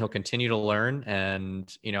closer, and he'll continue to learn.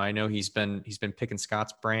 And, I know he's been picking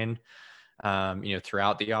Scott's brain,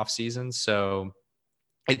 throughout the off season. So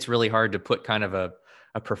it's really hard to put kind of a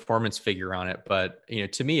performance figure on it. But,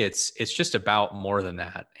 to me, it's just about more than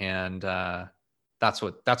that. And that's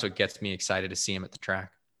what gets me excited to see him at the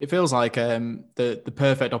track. It feels like the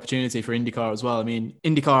perfect opportunity for IndyCar as well. I mean,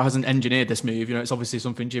 IndyCar hasn't engineered this move. It's obviously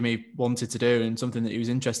something Jimmy wanted to do and something that he was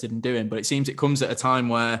interested in doing. But it seems it comes at a time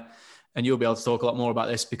where, and you'll be able to talk a lot more about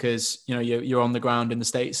this because, you're on the ground in the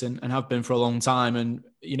States and have been for a long time and,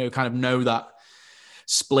 kind of know that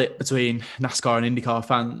split between NASCAR and IndyCar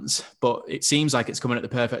fans. But it seems like it's coming at the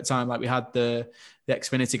perfect time. Like we had the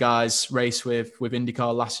Xfinity guys race with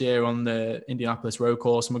IndyCar last year on the Indianapolis road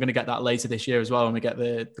course. And we're going to get that later this year as well. And we get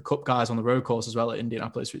the Cup guys on the road course as well at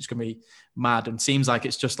Indianapolis, which is going to be mad. And seems like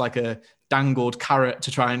it's just like a dangled carrot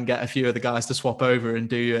to try and get a few of the guys to swap over and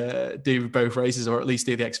do both races, or at least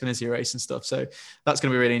do the Xfinity race and stuff. So that's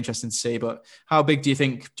going to be really interesting to see. But how big do you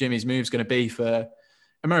think Jimmy's move is going to be for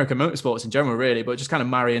American motorsports in general, really, but just kind of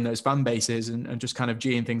marrying those fan bases and just kind of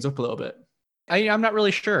G'ing things up a little bit? I'm not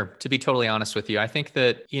really sure, to be totally honest with you. I think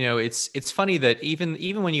that, it's funny that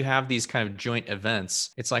even when you have these kind of joint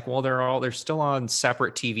events, it's like, well, they're still on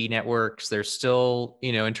separate TV networks. They're still,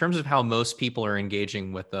 in terms of how most people are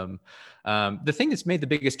engaging with them. The thing that's made the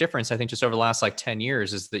biggest difference, I think, just over the last like 10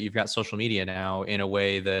 years is that you've got social media now in a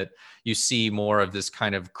way that you see more of this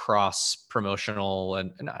kind of cross promotional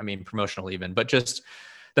and I mean, promotional even, but just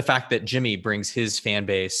the fact that Jimmy brings his fan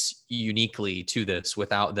base uniquely to this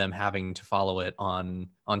without them having to follow it on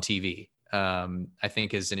TV, I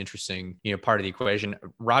think is an interesting, part of the equation.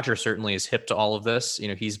 Roger certainly is hip to all of this.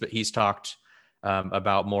 He's talked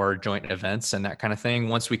about more joint events and that kind of thing.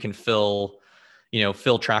 Once we can fill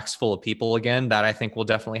tracks full of people again, that I think will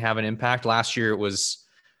definitely have an impact. Last year it was,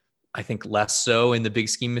 I think, less so in the big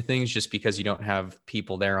scheme of things, just because you don't have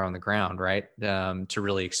people there on the ground, right? To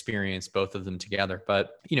really experience both of them together.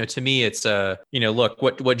 But, to me, it's look,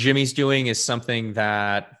 what Jimmy's doing is something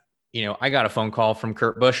that, I got a phone call from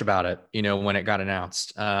Kurt Busch about it, when it got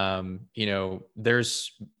announced.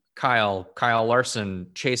 There's Kyle Larson,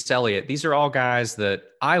 Chase Elliott. These are all guys that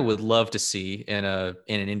I would love to see in an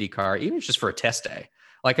IndyCar, even just for a test day.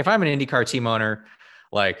 Like if I'm an IndyCar team owner,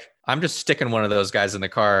 like I'm just sticking one of those guys in the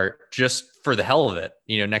car just for the hell of it.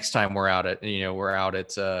 Next time we're out at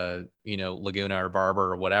Laguna or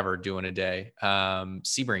Barber or whatever, doing a day,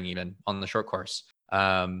 Sebring even on the short course.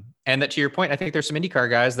 And that, to your point, I think there's some IndyCar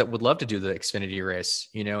guys that would love to do the Xfinity race,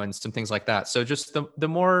 and some things like that. So just the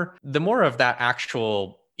more of that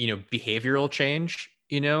actual, behavioral change,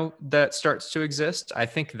 that starts to exist. I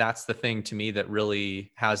think that's the thing to me that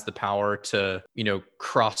really has the power to,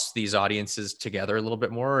 cross these audiences together a little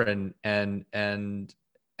bit more. And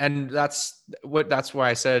that's why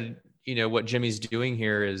I said, what Jimmy's doing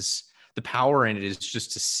here is the power in it is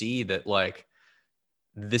just to see that, like,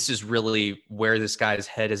 this is really where this guy's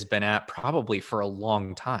head has been at probably for a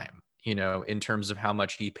long time, in terms of how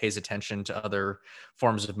much he pays attention to other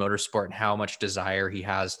forms of motorsport and how much desire he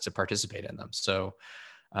has to participate in them. So,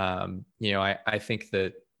 I think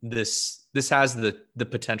that this has the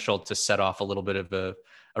potential to set off a little bit of a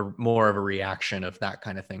more of a reaction of that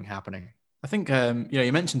kind of thing happening. I think,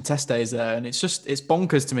 you mentioned test days there, and it's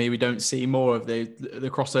bonkers to me we don't see more of the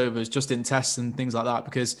crossovers just in tests and things like that,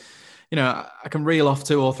 because, I can reel off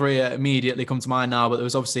 2 or 3 immediately come to mind now, but there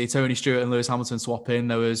was obviously Tony Stewart and Lewis Hamilton swapping.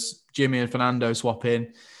 There was Jimmy and Fernando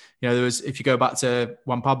swapping. There was, if you go back to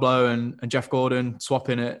Juan Pablo and Jeff Gordon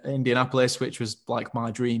swapping at Indianapolis, which was like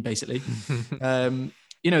my dream, basically. These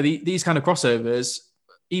kind of crossovers,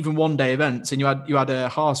 even one-day events, and you had a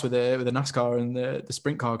Haas with a NASCAR and the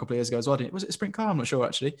sprint car a couple of years ago as well. Was it a sprint car? I'm not sure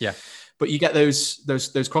actually. Yeah. But you get those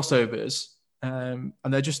crossovers, and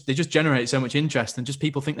they just generate so much interest, and just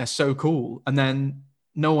people think they're so cool, and then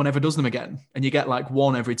no one ever does them again, and you get like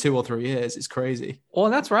one every 2 or 3 years. It's crazy. Well,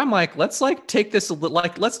 and that's where I'm like, let's take this a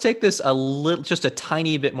little, just a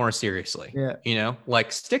tiny bit more seriously. Yeah.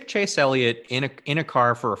 Like stick Chase Elliott in a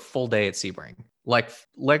car for a full day at Sebring. Like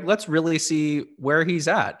let's really see where he's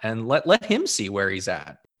at, and let him see where he's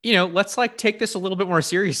at. Let's like take this a little bit more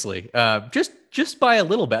seriously. Just by a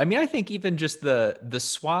little bit. I mean, I think even just the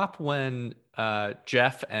swap when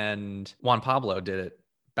Jeff and Juan Pablo did it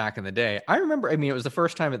back in the day. I remember, it was the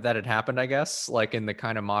first time that had happened, I guess, like in the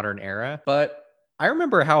kind of modern era. But I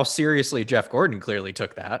remember how seriously Jeff Gordon clearly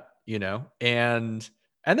took that,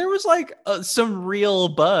 and there was like some real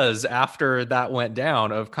buzz after that went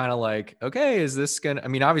down of kind of like, okay, is this gonna,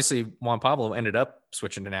 obviously Juan Pablo ended up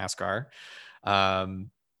switching to NASCAR,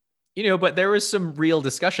 but there was some real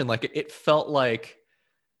discussion. Like it felt like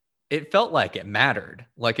it mattered.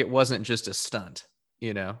 Like it wasn't just a stunt.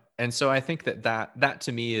 And so I think that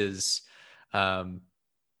to me is, that's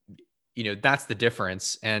the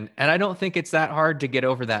difference. And I don't think it's that hard to get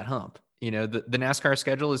over that hump. The NASCAR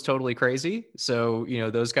schedule is totally crazy. So,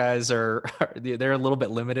 those guys they're a little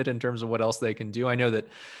bit limited in terms of what else they can do. I know that,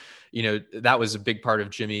 that was a big part of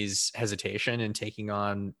Jimmy's hesitation in taking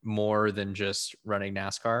on more than just running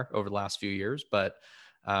NASCAR over the last few years. But,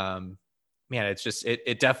 man, it's just,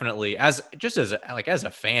 it definitely, as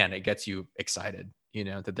a fan, it gets you excited,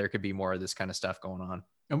 that there could be more of this kind of stuff going on.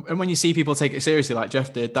 And when you see people take it seriously, like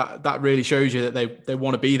Jeff did, that really shows you that they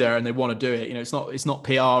want to be there and they want to do it. It's not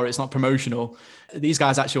PR, it's not promotional. These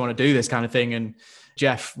guys actually want to do this kind of thing. And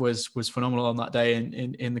Jeff was phenomenal on that day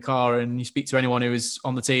in the car. And you speak to anyone who was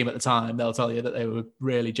on the team at the time, they'll tell you that they were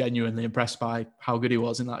really genuinely impressed by how good he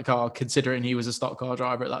was in that car, considering he was a stock car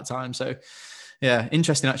driver at that time. So yeah,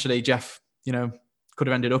 interesting actually. Jeff, could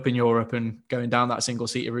have ended up in Europe and going down that single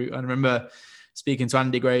seater route. I remember speaking to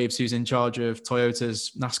Andy Graves, who's in charge of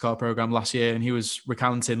Toyota's NASCAR program last year, and he was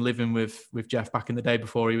recounting living with Jeff back in the day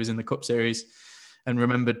before he was in the Cup Series. and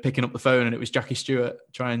remembered picking up the phone, and it was Jackie Stewart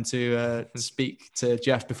trying to speak to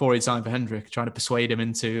Jeff before he'd signed for Hendrick, trying to persuade him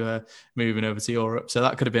into moving over to Europe. So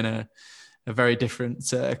that could have been a very different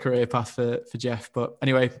career path for Jeff. But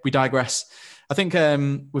anyway, we digress. I think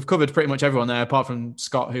we've covered pretty much everyone there, apart from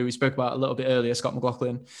Scott, who we spoke about a little bit earlier, Scott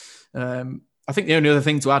McLaughlin. I think the only other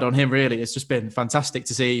thing to add on him really, it's just been fantastic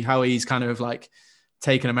to see how he's kind of like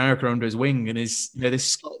taken America under his wing, and his, you know,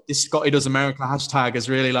 this Scotty Does America hashtag has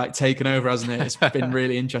really like taken over, hasn't it? It's been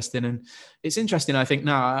really interesting, and it's interesting. I think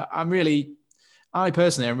now I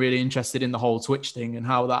personally am really interested in the whole Twitch thing and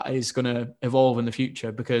how that is going to evolve in the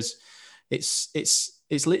future, because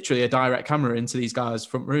it's literally a direct camera into these guys'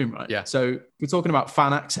 front room, right? Yeah. So we're talking about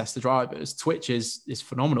fan access to drivers. Twitch is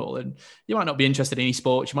phenomenal, and you might not be interested in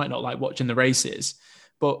esports, you might not like watching the races,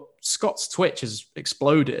 but Scott's Twitch has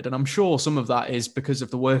exploded, and I'm sure some of that is because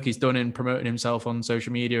of the work he's done in promoting himself on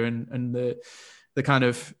social media and the kind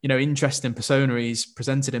of, you know, interesting persona he's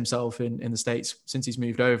presented himself in the States since he's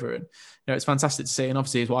moved over. And, you know, it's fantastic to see. And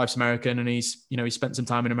obviously his wife's American, and he's spent some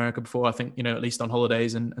time in America before, I think, you know, at least on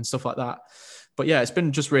holidays and stuff like that. But yeah, it's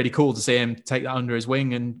been just really cool to see him take that under his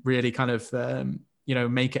wing and really kind of,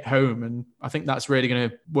 make it home. And I think that's really going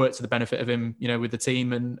to work to the benefit of him, you know, with the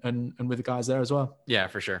team and with the guys there as well. Yeah,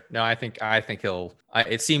 for sure. No, I think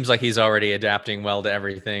it seems like he's already adapting well to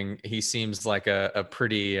everything. He seems like a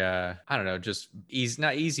pretty, I don't know, just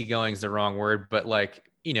not easygoing is the wrong word, but like,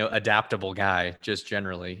 you know, adaptable guy just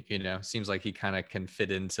generally, you know, seems like he kind of can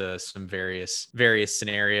fit into some various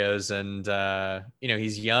scenarios. And,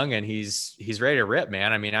 he's young and he's ready to rip,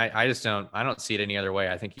 man. I mean, I don't see it any other way.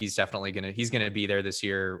 I think he's definitely going to be there this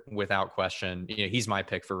year without question. You know, he's my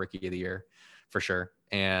pick for rookie of the year for sure.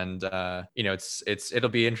 And, it'll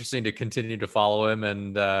be interesting to continue to follow him.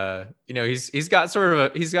 And, he's got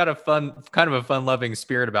a fun loving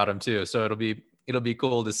spirit about him too. So it'll be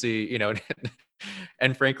cool to see, you know,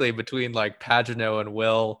 and frankly, between like Pagano and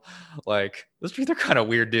Will, like those three, they're kind of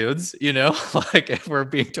weird dudes, you know, like if we're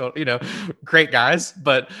being told, you know, great guys,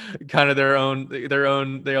 but kind of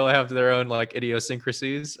they all have their own like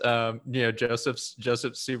idiosyncrasies. Joseph's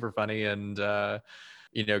super funny and,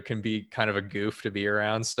 can be kind of a goof to be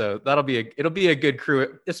around. So it'll be a good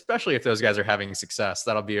crew, especially if those guys are having success.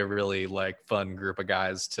 That'll be a really like fun group of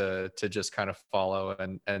guys to just kind of follow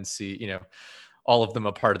and see, you know, all of them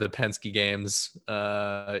a part of the Penske games,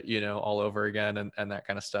 all over again and that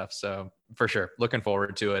kind of stuff. So for sure, looking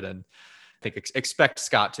forward to it. And I think expect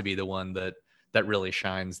Scott to be the one that really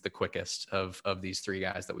shines the quickest of these three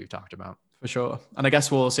guys that we've talked about. For sure. And I guess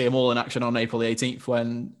we'll see them all in action on April the 18th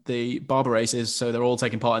when the Barber race is. So they're all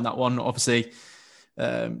taking part in that one. Obviously,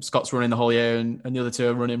 Scott's running the whole year and the other two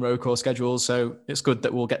are running road course schedules. So it's good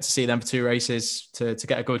that we'll get to see them for two races to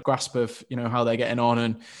get a good grasp of, you know, how they're getting on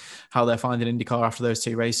and how they're finding IndyCar after those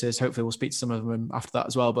two races. Hopefully we'll speak to some of them after that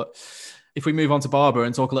as well. But if we move on to Barber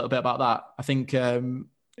and talk a little bit about that, I think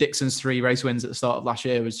Dixon's 3 race wins at the start of last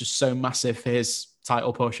year was just so massive for his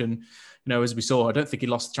title push. And, you know, as we saw, I don't think he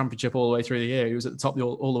lost the championship all the way through the year. He was at the top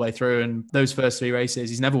all the way through. And those first 3 races,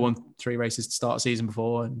 he's never won 3 races to start a season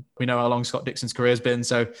before. And we know how long Scott Dixon's career has been.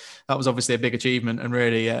 So that was obviously a big achievement and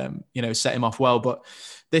really, set him off well. But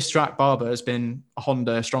this track, Barber, has been a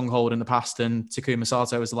Honda stronghold in the past, and Takuma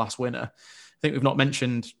Sato was the last winner. I think we've not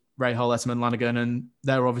mentioned Ray Hall, Letterman, Lanigan, and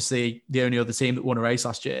they're obviously the only other team that won a race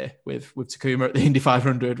last year with Takuma at the Indy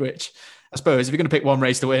 500, which I suppose if you're going to pick one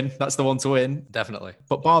race to win, that's the one to win. Definitely.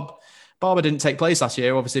 But Barber didn't take place last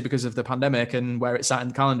year, obviously because of the pandemic and where it sat in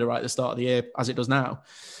the calendar right at the start of the year, as it does now.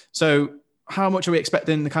 So how much are we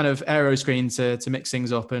expecting the kind of aero screen to mix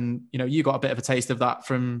things up? And, you know, you got a bit of a taste of that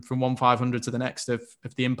from one 500 to the next of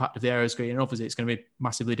the impact of the aero screen. And obviously it's going to be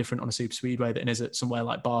massively different on a super speedway than it is at somewhere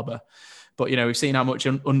like Barber. But, you know, we've seen how much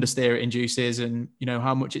understeer it induces and, you know,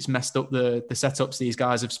 how much it's messed up the setups these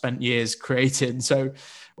guys have spent years creating. So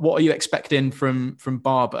what are you expecting from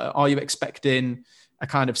Barber? Are you expecting a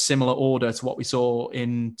kind of similar order to what we saw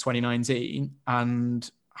in 2019? And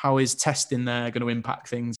how is testing there going to impact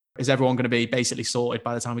things? Is everyone going to be basically sorted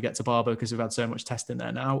by the time we get to Barber because we've had so much testing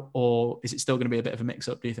there now? Or is it still going to be a bit of a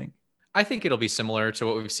mix-up, do you think? I think it'll be similar to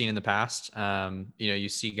what we've seen in the past. You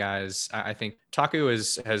see guys, I think Taku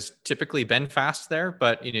has typically been fast there,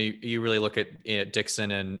 but, you know, you really look at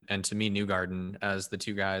Dixon and to me, Newgarden as the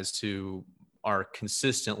two guys who are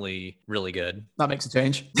consistently really good. That makes a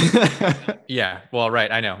change. Yeah. Well,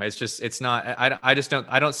 right. I know.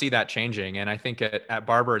 I don't see that changing. And I think at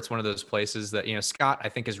Barber, it's one of those places that, you know, Scott, I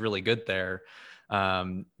think is really good there.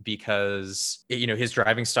 Because, you know, his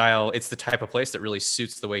driving style, it's the type of place that really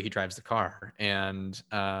suits the way he drives the car. And,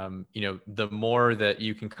 the more that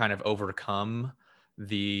you can kind of overcome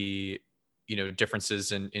the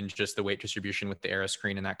differences in just the weight distribution with the aero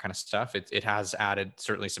screen and that kind of stuff. It has added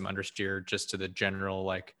certainly some understeer just to the general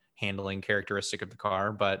like handling characteristic of the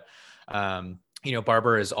car. But,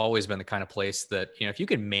 Barber has always been the kind of place that, if you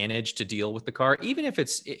can manage to deal with the car, even if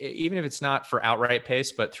it's not for outright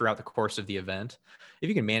pace, but throughout the course of the event, if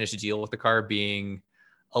you can manage to deal with the car being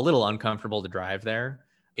a little uncomfortable to drive there,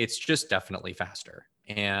 it's just definitely faster.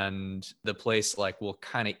 And the place like will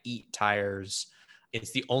kind of eat tires.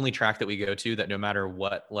 It's the only track that we go to that no matter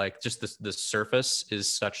what, like just the surface is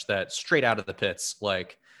such that straight out of the pits,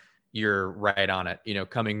 like you're right on it,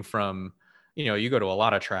 coming from, you go to a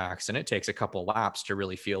lot of tracks and it takes a couple laps to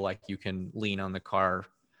really feel like you can lean on the car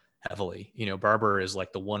heavily. Barber is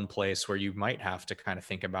like the one place where you might have to kind of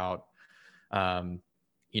think about,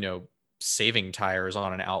 saving tires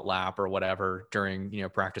on an out lap or whatever during,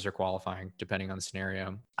 practice or qualifying, depending on the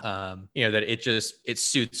scenario. That it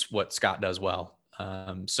suits what Scott does well.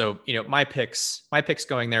 So, my picks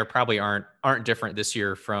going there probably aren't different this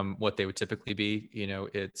year from what they would typically be.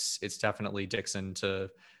 It's definitely Dixon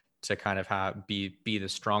to kind of be the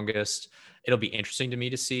strongest. It'll be interesting to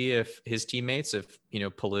me to see if his teammates, if,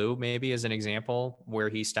 Palou maybe as an example, where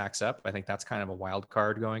he stacks up. I think that's kind of a wild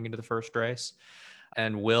card going into the first race.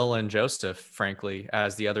 And Will and Joseph, frankly,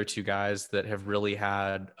 as the other two guys that have really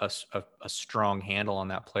had a strong handle on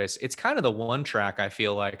that place. It's kind of the one track I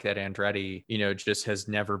feel like that Andretti, just has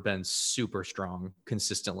never been super strong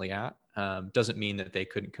consistently at. Doesn't mean that they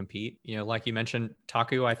couldn't compete. Like you mentioned,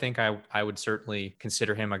 Taku, I think I would certainly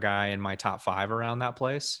consider him a guy in my top 5 around that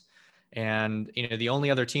place. And, the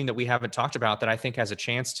only other team that we haven't talked about that I think has a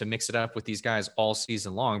chance to mix it up with these guys all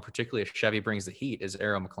season long, particularly if Chevy brings the heat, is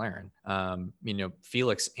Arrow McLaren.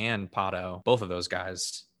 Felix and Pato, both of those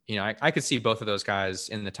guys, I could see both of those guys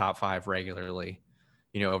in the top 5 regularly,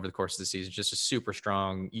 over the course of the season. Just a super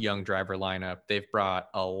strong young driver lineup. They've brought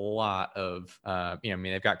a lot of,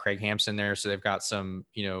 they've got Craig Hampson there. So they've got some,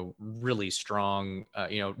 really strong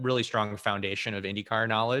foundation of IndyCar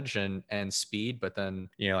knowledge and speed. But then,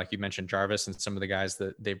 like you mentioned, Jarvis and some of the guys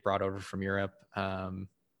that they've brought over from Europe.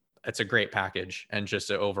 It's a great package and just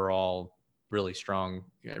an overall really strong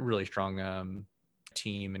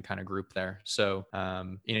team and kind of group there. So,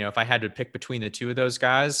 if I had to pick between the two of those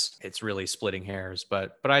guys, it's really splitting hairs.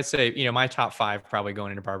 But I'd say, my top 5 probably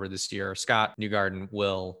going into Barber this year: Scott, Newgarden,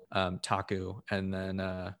 Will, Taku, and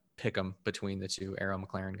then pick them between the two Arrow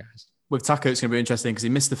McLaren guys. With Taku, it's going to be interesting because he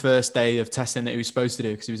missed the first day of testing that he was supposed to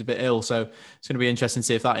do because he was a bit ill. So it's going to be interesting to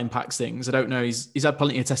see if that impacts things. I don't know. He's had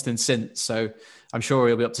plenty of testing since, so I'm sure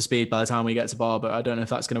he'll be up to speed by the time we get to Barber. I don't know if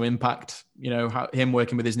that's going to impact, him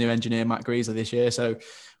working with his new engineer, Matt Griesler, this year. So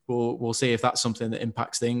we'll see if that's something that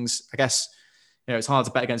impacts things. I guess, it's hard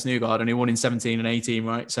to bet against Newgarden. He won in 17 and 18,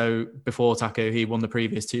 right? So before Taku, he won the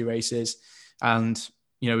previous 2 races. And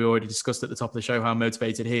we already discussed at the top of the show how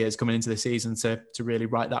motivated he is coming into the season to really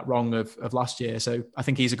right that wrong of last year. So I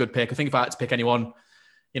think he's a good pick. I think if I had to pick anyone,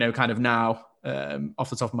 kind of now,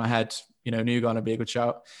 off the top of my head, Newgarden would be a good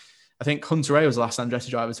shout. I think Hunter Ray was the last Andretti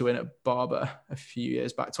driver to win at Barber a few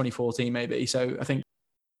years back, 2014 maybe. So I think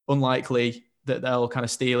unlikely that they'll kind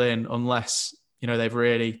of steal in unless, they've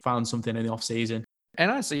really found something in the off season. And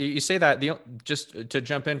honestly, you say that just to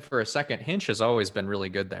jump in for a second, Hinch has always been really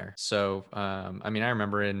good there. So, I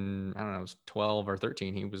remember in, I don't know, it was 12 or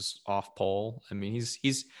 13, he was off pole. He's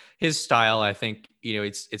his style. I think,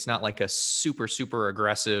 it's not like a super, super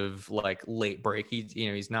aggressive, like late break.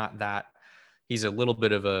 He's not that. He's a little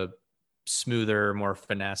bit of a smoother, more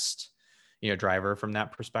finessed, driver from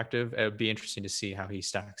that perspective. It would be interesting to see how he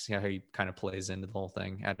stacks, how he kind of plays into the whole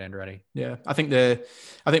thing at Andretti. Yeah, I think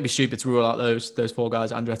it'd be stupid to rule out those 4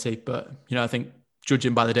 guys at Andretti, but I think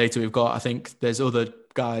judging by the data we've got, I think there's other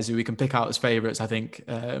guys who we can pick out as favourites. I think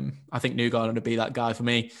Newgarden would be that guy for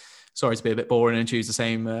me. Sorry to be a bit boring and choose the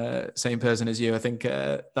same person as you. I think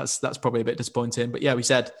that's probably a bit disappointing. But yeah, we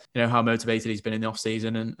said how motivated he's been in the off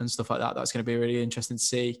season and stuff like that. That's going to be really interesting to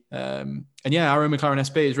see. And yeah, our own McLaren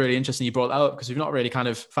SP is really interesting. You brought that up because we've not really kind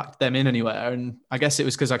of factored them in anywhere. And I guess it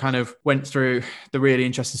was because I kind of went through the really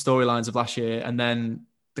interesting storylines of last year and then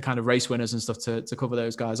the kind of race winners and stuff to cover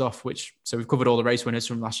those guys off. So we've covered all the race winners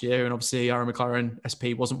from last year, and obviously our McLaren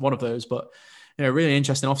SP wasn't one of those, but. Really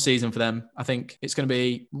interesting off-season for them. I think it's going to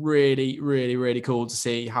be really, really, really cool to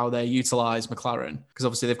see how they utilise McLaren, because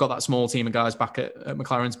obviously they've got that small team of guys back at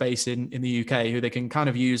McLaren's base in the UK who they can kind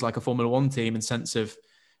of use like a Formula One team in sense of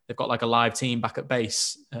they've got like a live team back at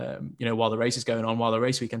base, while the race is going on, while the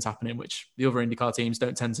race weekend's happening, which the other IndyCar teams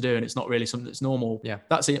don't tend to do. And it's not really something that's normal. Yeah.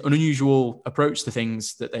 That's an unusual approach to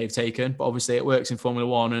things that they've taken, but obviously it works in Formula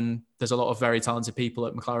One, and there's a lot of very talented people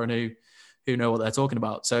at McLaren who know what they're talking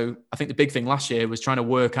about. So I think the big thing last year was trying to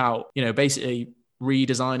work out, basically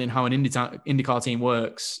redesigning how an IndyCar team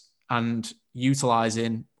works and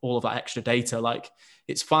utilizing all of that extra data. Like,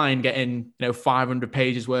 it's fine getting 500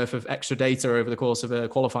 pages worth of extra data over the course of a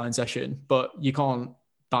qualifying session, but you can't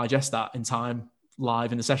digest that in time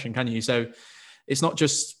live in the session, can you? So it's not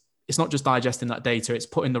just digesting that data, it's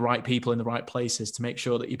putting the right people in the right places to make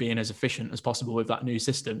sure that you're being as efficient as possible with that new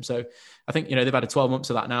system. So I think they've had 12 months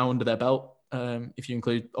of that now under their belt, if you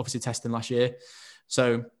include obviously testing last year.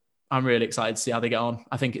 So I'm really excited to see how they get on.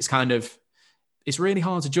 I think it's really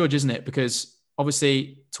hard to judge, isn't it? Because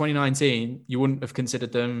obviously 2019, you wouldn't have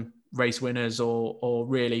considered them race winners or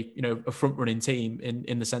really, a front running team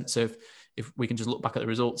in the sense of, if we can just look back at the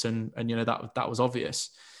results and that was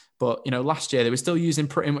obvious. But, last year they were still using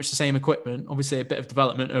pretty much the same equipment, obviously a bit of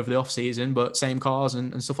development over the off season, but same cars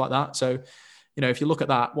and stuff like that. So, if you look at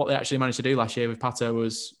that, what they actually managed to do last year with Pato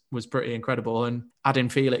was pretty incredible. And adding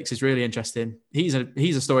Felix is really interesting. He's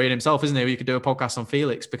a story in himself, isn't he? You could do a podcast on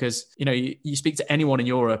Felix because, you speak to anyone in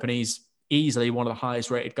Europe and he's easily one of the highest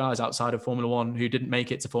rated guys outside of Formula One who didn't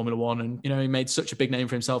make it to Formula One. And, he made such a big name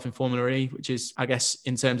for himself in Formula E, which is, I guess,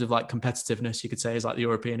 in terms of like competitiveness, you could say is like the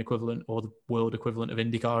European equivalent or the world equivalent of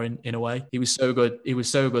IndyCar in a way. He was so good. He was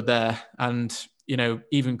so good there. And,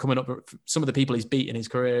 even coming up, some of the people he's beat in his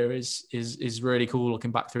career is really cool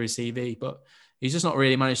looking back through his CV, but he's just not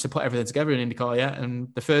really managed to put everything together in IndyCar yet. And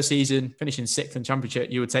the first season, finishing 6th in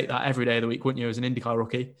championship, you would take that every day of the week, wouldn't you, as an IndyCar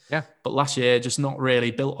rookie? Yeah. But last year, just not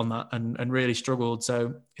really built on that and really struggled.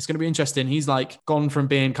 So it's going to be interesting. He's like gone from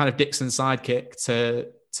being kind of Dixon's sidekick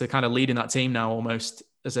to kind of leading that team now almost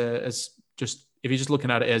as just, if you're just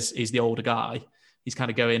looking at it as he's the older guy, he's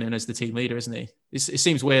kind of going in as the team leader, isn't he? It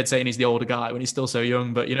seems weird saying he's the older guy when he's still so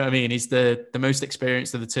young, but you know what I mean? He's the most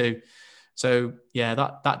experienced of the two. So yeah,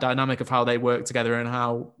 that dynamic of how they work together and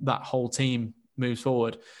how that whole team moves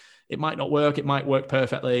forward, it might not work. It might work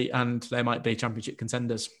perfectly and they might be championship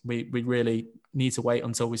contenders. We really need to wait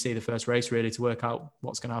until we see the first race really to work out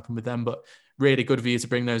what's going to happen with them. But really good for you to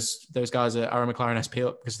bring those guys at Aaron McLaren SP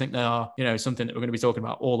up, because I think they are, something that we're going to be talking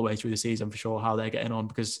about all the way through the season for sure, how they're getting on,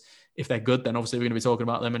 because if they're good, then obviously we're going to be talking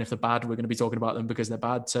about them. And if they're bad, we're going to be talking about them because they're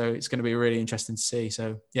bad. So it's going to be really interesting to see.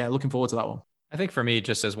 So yeah, looking forward to that one. I think for me,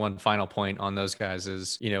 just as one final point on those guys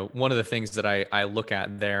is, one of the things that I look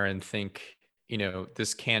at there and think,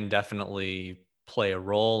 this can definitely play a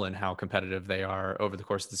role in how competitive they are over the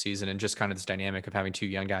course of the season, and just kind of this dynamic of having two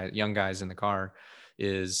young guys in the car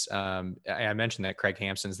is, I mentioned that Craig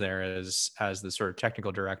Hampson's there as the sort of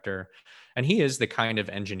technical director, and he is the kind of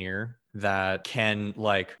engineer that can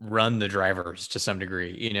like run the drivers to some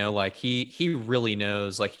degree, like he really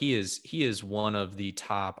knows, like he is one of the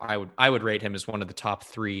top, I would rate him as one of the top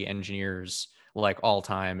 3 engineers like all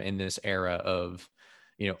time in this era of,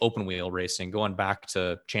 open wheel racing, going back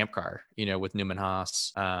to Champ Car, with Newman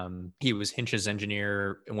Haas. He was Hinch's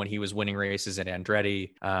engineer when he was winning races at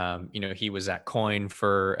Andretti. He was at Coyne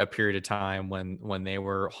for a period of time when they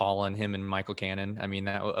were hauling him and Michael Cannon. I mean,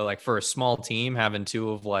 that like for a small team, having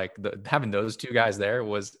having those two guys there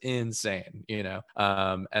was insane,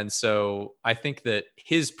 and so I think that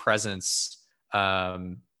his presence,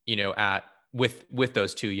 with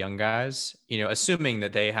those two young guys, assuming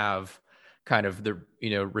that they have kind of the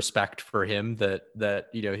respect for him that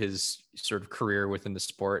his sort of career within the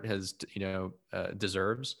sport has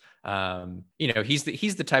deserves. He's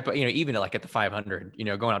the type of, even like at the 500,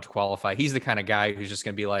 going out to qualify, he's the kind of guy who's just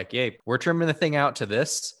going to be like, hey, we're trimming the thing out to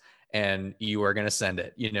this and you are going to send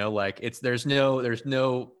it, like there's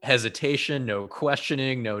no hesitation, no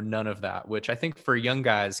questioning, none of that, which I think for young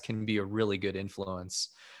guys can be a really good influence.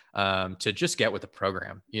 To just get with the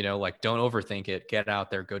program, like don't overthink it, get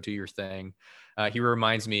out there, go do your thing. He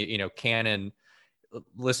reminds me, Cannon,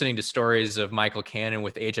 listening to stories of Michael Cannon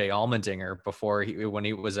with AJ Allmendinger when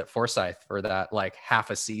he was at Forsyth for that like half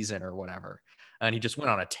a season or whatever. And he just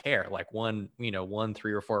went on a tear, like won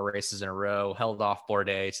 3 or 4 races in a row, held off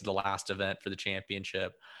Bourdais to the last event for the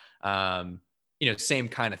championship. Same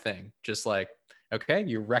kind of thing. Just like, okay,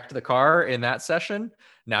 you wrecked the car in that session.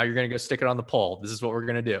 Now you're going to go stick it on the pole. This is what we're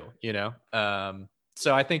going to do,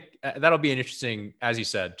 So I think that'll be an interesting, as you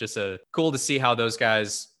said, just cool to see how those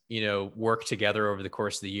guys, work together over the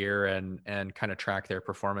course of the year and kind of track their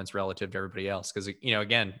performance relative to everybody else. Because,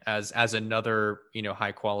 again, as another,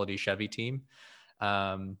 high quality Chevy team,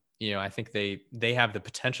 I think they have the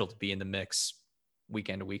potential to be in the mix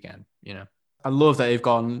weekend to weekend, I love that they've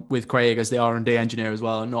gone with Craig as the R&D engineer as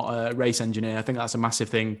well, and not a race engineer. I think that's a massive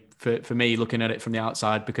thing for me looking at it from the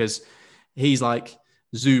outside, because he's like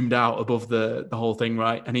zoomed out above the whole thing,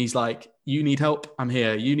 right? And he's like, you need help, I'm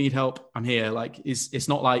here. You need help, I'm here. Like it's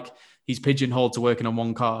not like he's pigeonholed to working on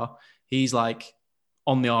one car. He's like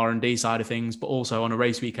on the R&D side of things, but also on a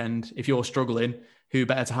race weekend, if you're struggling, who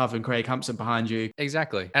better to have than Craig Hampson behind you?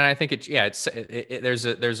 Exactly. And I think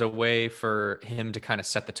there's a way for him to kind of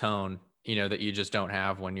set the tone, that you just don't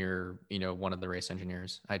have when you're, one of the race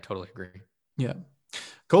engineers. I totally agree. Yeah.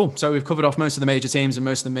 Cool. So we've covered off most of the major teams and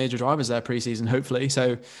most of the major drivers there preseason, hopefully.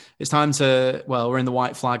 So it's time to, we're in the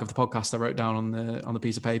white flag of the podcast I wrote down on the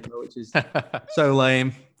piece of paper, which is so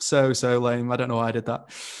lame. So lame. I don't know why I did that.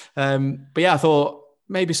 But yeah, I thought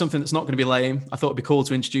maybe something that's not going to be lame. I thought it'd be cool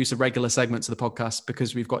to introduce a regular segment to the podcast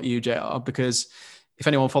because we've got you, JR, because if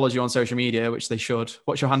anyone follows you on social media, which they should,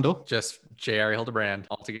 what's your handle? Just JR Hildebrand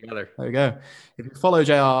altogether. There we go. If you follow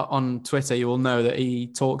JR on Twitter, you will know that he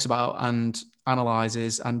talks about and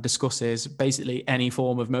analyzes and discusses basically any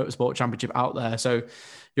form of motorsport championship out there. So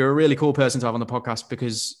you're a really cool person to have on the podcast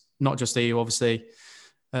because not just are you obviously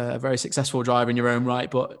a very successful driver in your own right,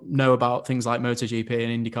 but know about things like MotoGP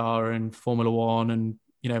and IndyCar and Formula One and,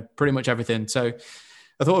 pretty much everything. So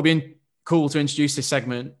I thought it'd be cool to introduce this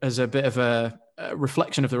segment as a bit of a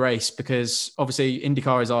reflection of the race, because obviously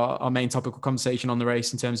IndyCar is our main topic of conversation on the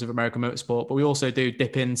race in terms of American motorsport, but we also do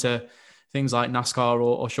dip into things like NASCAR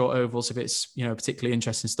or short ovals if it's a particularly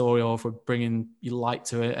interesting story, or if we're bringing you light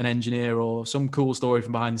to an engineer or some cool story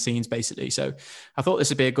from behind the scenes, basically. So I thought this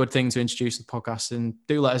would be a good thing to introduce to the podcast, and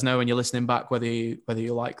do let us know when you're listening back whether you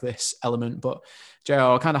like this element. But JR,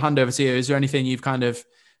 I'll kind of hand over to you. Is there anything you've kind of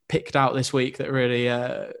picked out this week that really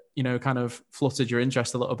kind of fluttered your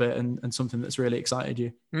interest a little bit and something that's really excited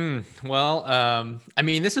you? Well, I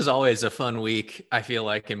mean, this is always a fun week, I feel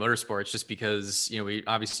like, in motorsports, just because, we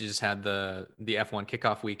obviously just had the F1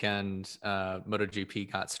 kickoff weekend,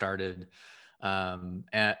 MotoGP got started. But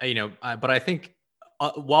I think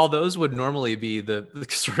while those would normally be the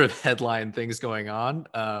sort of headline things going on,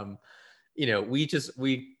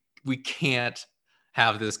 we can't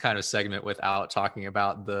have this kind of segment without talking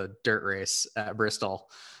about the dirt race at Bristol.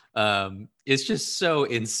 It's just so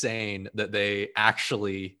insane that they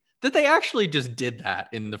actually just did that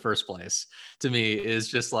in the first place. To me, is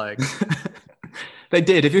just like they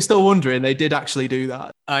did. If you're still wondering, they did actually do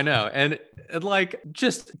that. I know, and like,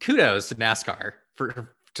 just kudos to NASCAR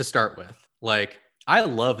to start with. Like, I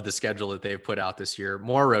love the schedule that they've put out this year.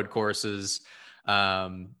 More road courses.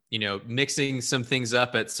 Mixing some things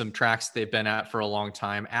up at some tracks they've been at for a long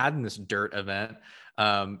time, adding this dirt event.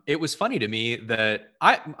 It was funny to me that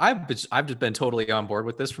I've just been totally on board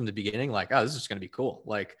with this from the beginning. Like, oh, this is going to be cool.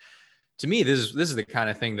 Like, to me, this is the kind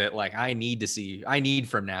of thing that, like, I need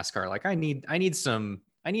from NASCAR. Like, I need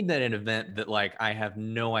that an event that, like, I have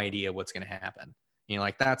no idea what's going to happen.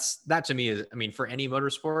 Like, that to me is, I mean, for any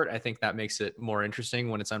motorsport, I think that makes it more interesting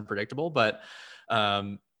when it's unpredictable, but,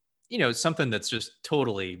 something that's just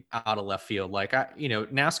totally out of left field. Like,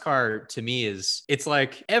 NASCAR to me it's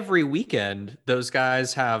like every weekend, those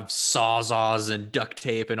guys have sawzalls and duct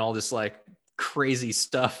tape and all this like crazy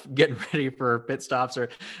stuff getting ready for pit stops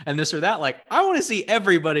and this or that. Like, I want to see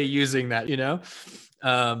everybody using that,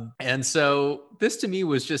 and so this to me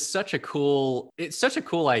was just such a cool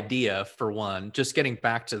idea, for one, just getting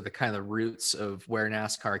back to the kind of roots of where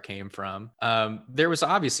NASCAR came from. There was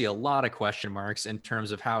obviously a lot of question marks in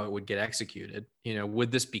terms of how it would get executed.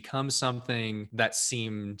 Would this become something that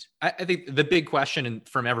seemed, I think the big question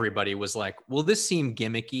from everybody was like, will this seem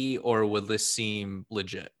gimmicky or will this seem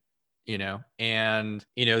legit? And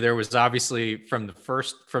there was obviously from the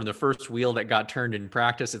first wheel that got turned in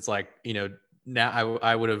practice, it's like, now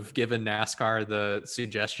I would have given NASCAR the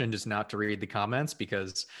suggestion just not to read the comments,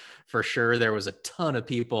 because for sure there was a ton of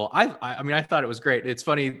people. I mean, I thought it was great. It's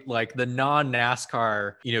funny, like the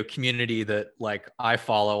non-NASCAR, community that like I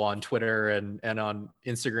follow on Twitter and on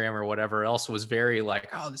Instagram or whatever else was very like,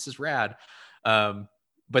 oh, this is rad.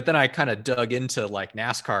 But then I kind of dug into like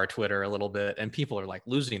NASCAR Twitter a little bit, and people are like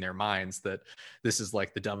losing their minds that this is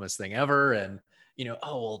like the dumbest thing ever. And,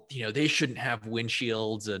 oh, well, they shouldn't have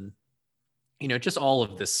windshields, and, just all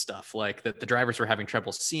of this stuff like that the drivers were having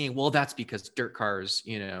trouble seeing. Well, that's because dirt cars,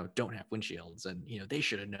 don't have windshields, and, they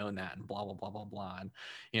should have known that, and blah, blah, blah, blah, blah.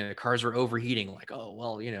 And, the cars were overheating, like, oh,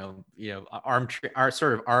 well,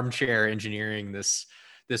 armchair engineering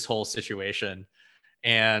this whole situation.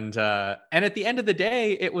 And at the end of the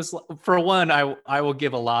day, it was, for one, I will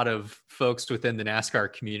give a lot of folks within the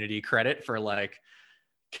NASCAR community credit for like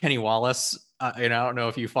Kenny Wallace. I don't know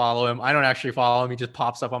if you follow him. I don't actually follow him. He just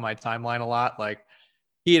pops up on my timeline a lot. Like,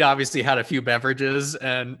 he had obviously had a few beverages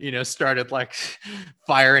and, started like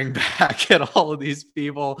firing back at all of these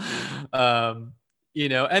people.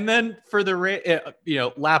 And then for the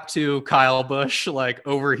lap 2, Kyle Busch like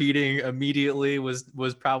overheating immediately was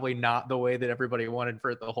probably not the way that everybody wanted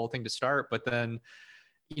for the whole thing to start. But then,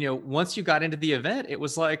 once you got into the event, it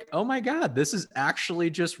was like, oh my God, this is actually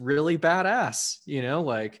just really badass.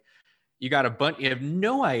 Like you have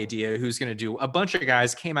no idea who's going to do. A bunch of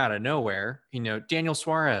guys came out of nowhere, Daniel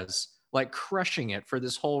Suarez, like crushing it for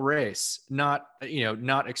this whole race, not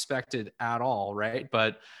expected at all. Right.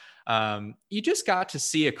 But you just got to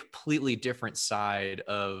see a completely different side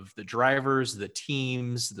of the drivers, the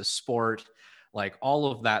teams, the sport, like all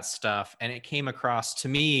of that stuff. And it came across to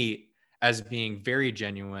me as being very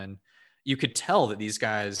genuine. You could tell that these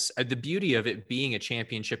guys, the beauty of it being a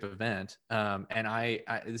championship event. And I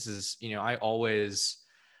always,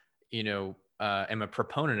 am a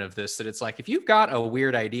proponent of this, that it's like, if you've got a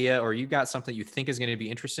weird idea or you've got something you think is going to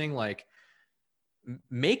be interesting, like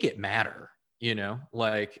make it matter.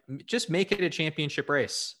 Like just make it a championship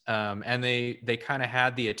race. And they kind of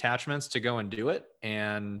had the attachments to go and do it.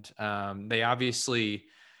 And they obviously,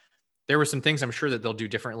 there were some things I'm sure that they'll do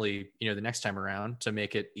differently, the next time around to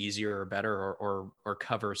make it easier or better or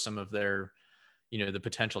cover some of their, the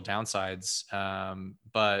potential downsides.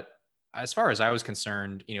 But as far as I was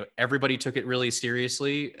concerned, everybody took it really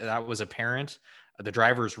seriously. That was apparent. The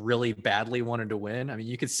drivers really badly wanted to win. I mean,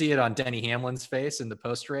 you could see it on Denny Hamlin's face in the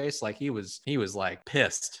post race. Like he was like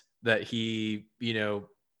pissed that he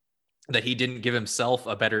didn't give himself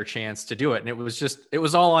a better chance to do it. And it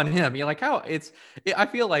was all on him. You're like, I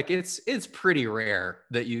feel like it's pretty rare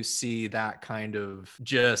that you see that kind of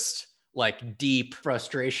just like deep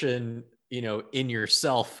frustration, in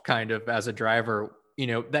yourself kind of as a driver,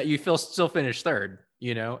 that you still finish third,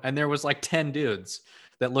 and there was like 10 dudes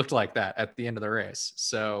that looked like that at the end of the race.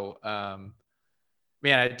 So,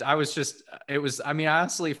 man,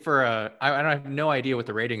 honestly, I have no idea what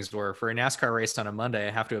the ratings were for a NASCAR race on a Monday.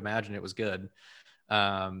 I have to imagine it was good.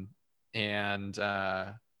 I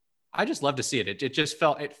just love to see it. It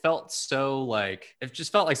felt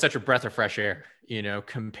like such a breath of fresh air,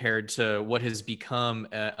 compared to what has become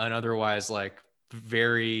an otherwise like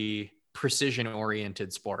very precision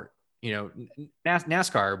oriented sport,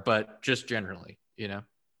 NASCAR, but just generally,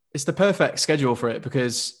 It's the perfect schedule for it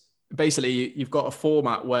because basically you've got a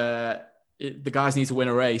format where the guys need to win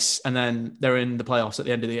a race and then they're in the playoffs at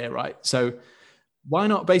the end of the year, right? So why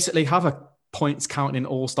not basically have a points counting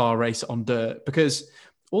all-star race on dirt? Because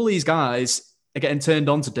all these guys are getting turned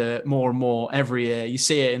on to dirt more and more every year. You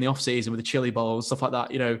see it in the off season with the Chili Bowl and stuff like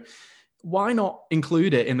that. Why not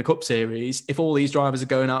include it in the Cup Series if all these drivers are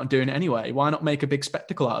going out and doing it anyway? Why not make a big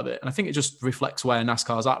spectacle out of it? And I think it just reflects where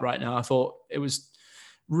NASCAR's at right now. I thought it was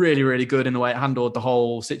really, really good in the way it handled the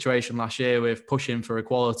whole situation last year with pushing for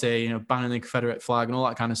equality, banning the Confederate flag and all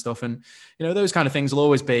that kind of stuff. And, those kind of things will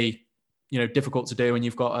always be, difficult to do when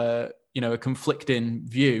you've got a conflicting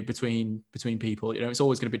view between people. It's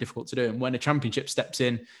always going to be difficult to do. And when a championship steps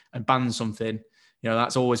in and bans something,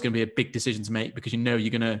 that's always going to be a big decision to make because you're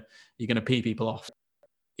going to pee people off.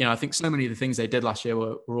 I think so many of the things they did last year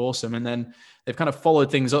were awesome. And then they've kind of followed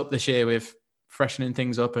things up this year with freshening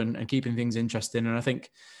things up and keeping things interesting. And I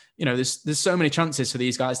think, there's so many chances for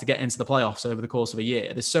these guys to get into the playoffs over the course of a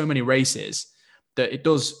year. There's so many races that it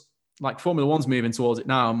does, like Formula One's moving towards it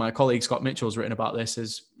now. My colleague Scott Mitchell's written about this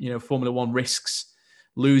as, Formula One risks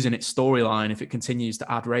losing its storyline if it continues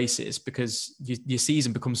to add races because your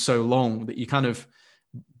season becomes so long that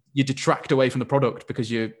you detract away from the product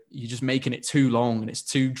because you're just making it too long and it's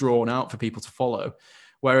too drawn out for people to follow.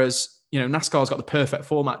 Whereas, NASCAR's got the perfect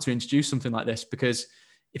format to introduce something like this because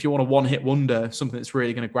if you want a one-hit wonder, something that's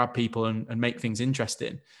really going to grab people and make things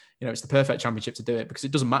interesting, it's the perfect championship to do it because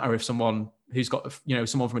it doesn't matter if someone who's got,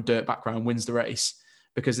 someone from a dirt background wins the race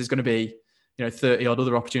because there's going to be, 30 odd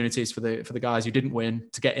other opportunities for the guys who didn't win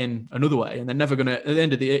to get in another way. And they're never going to, at the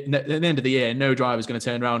end of the year, no driver's going to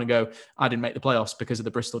turn around and go, I didn't make the playoffs because of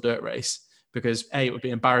the Bristol dirt race because A, it would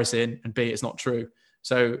be embarrassing and B, it's not true.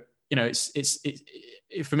 So,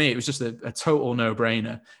 for me, it was just a total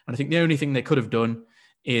no-brainer. And I think the only thing they could have done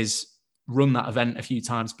is run that event a few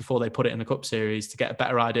times before they put it in the Cup Series to get a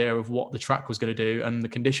better idea of what the track was going to do and the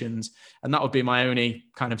conditions. And that would be my only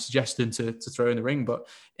kind of suggestion to throw in the ring. But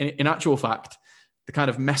in actual fact, the kind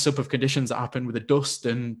of mess up of conditions that happened with the dust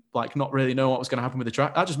and like not really know what was going to happen with the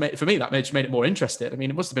track, that just made it more interesting. I mean,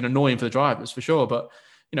 it must have been annoying for the drivers for sure, but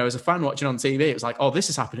as a fan watching on TV, it was like, oh, this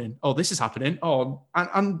is happening. Oh, this is happening. Oh,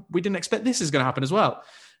 and we didn't expect this is going to happen as well.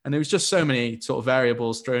 And there was just so many sort of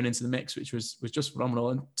variables thrown into the mix, which was just phenomenal.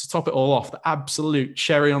 And to top it all off, the absolute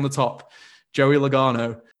cherry on the top, Joey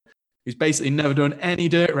Logano, who's basically never done any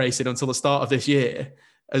dirt racing until the start of this year,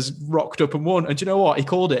 has rocked up and won. And do you know what? He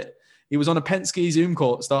called it. He was on a Penske Zoom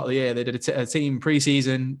call at the start of the year. They did a team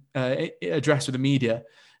preseason address with the media.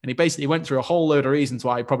 And he basically went through a whole load of reasons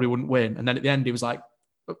why he probably wouldn't win. And then at the end, he was like,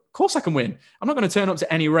 of course I can win. I'm not going to turn up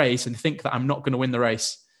to any race and think that I'm not going to win the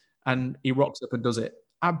race. And he rocks up and does it.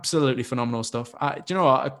 Absolutely phenomenal stuff. Do you know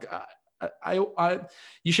what?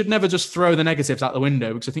 You should never just throw the negatives out the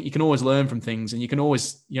window, because I think you can always learn from things, and you can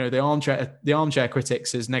always, the armchair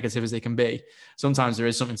critics, as negative as they can be, sometimes there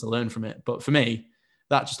is something to learn from it. But for me,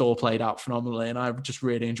 that just all played out phenomenally, and I just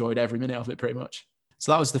really enjoyed every minute of it pretty much.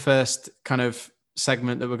 So that was the first kind of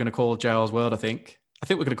segment that we're going to call JR's World, I think.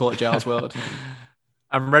 We're going to call it JR's World.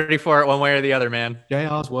 I'm ready for it one way or the other, man.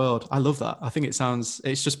 JR's World. I love that. I think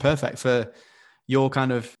it's just perfect for your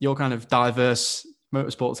kind of diverse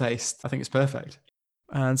motorsport taste. I think it's perfect.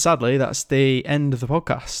 And sadly, that's the end of the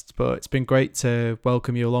podcast, but it's been great to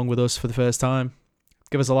welcome you along with us for the first time.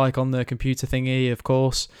 Give us a like on the computer thingy, of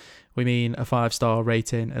course. We mean a 5-star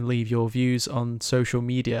rating, and leave your views on social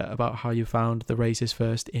media about how you found the Race's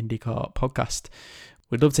First IndyCar podcast.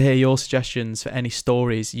 We'd love to hear your suggestions for any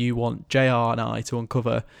stories you want JR and I to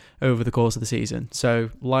uncover over the course of the season.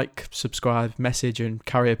 So like, subscribe, message and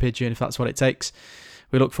carry a pigeon if that's what it takes.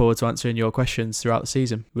 We look forward to answering your questions throughout the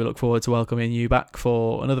season. We look forward to welcoming you back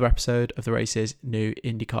for another episode of the Race's new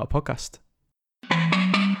IndyCar podcast.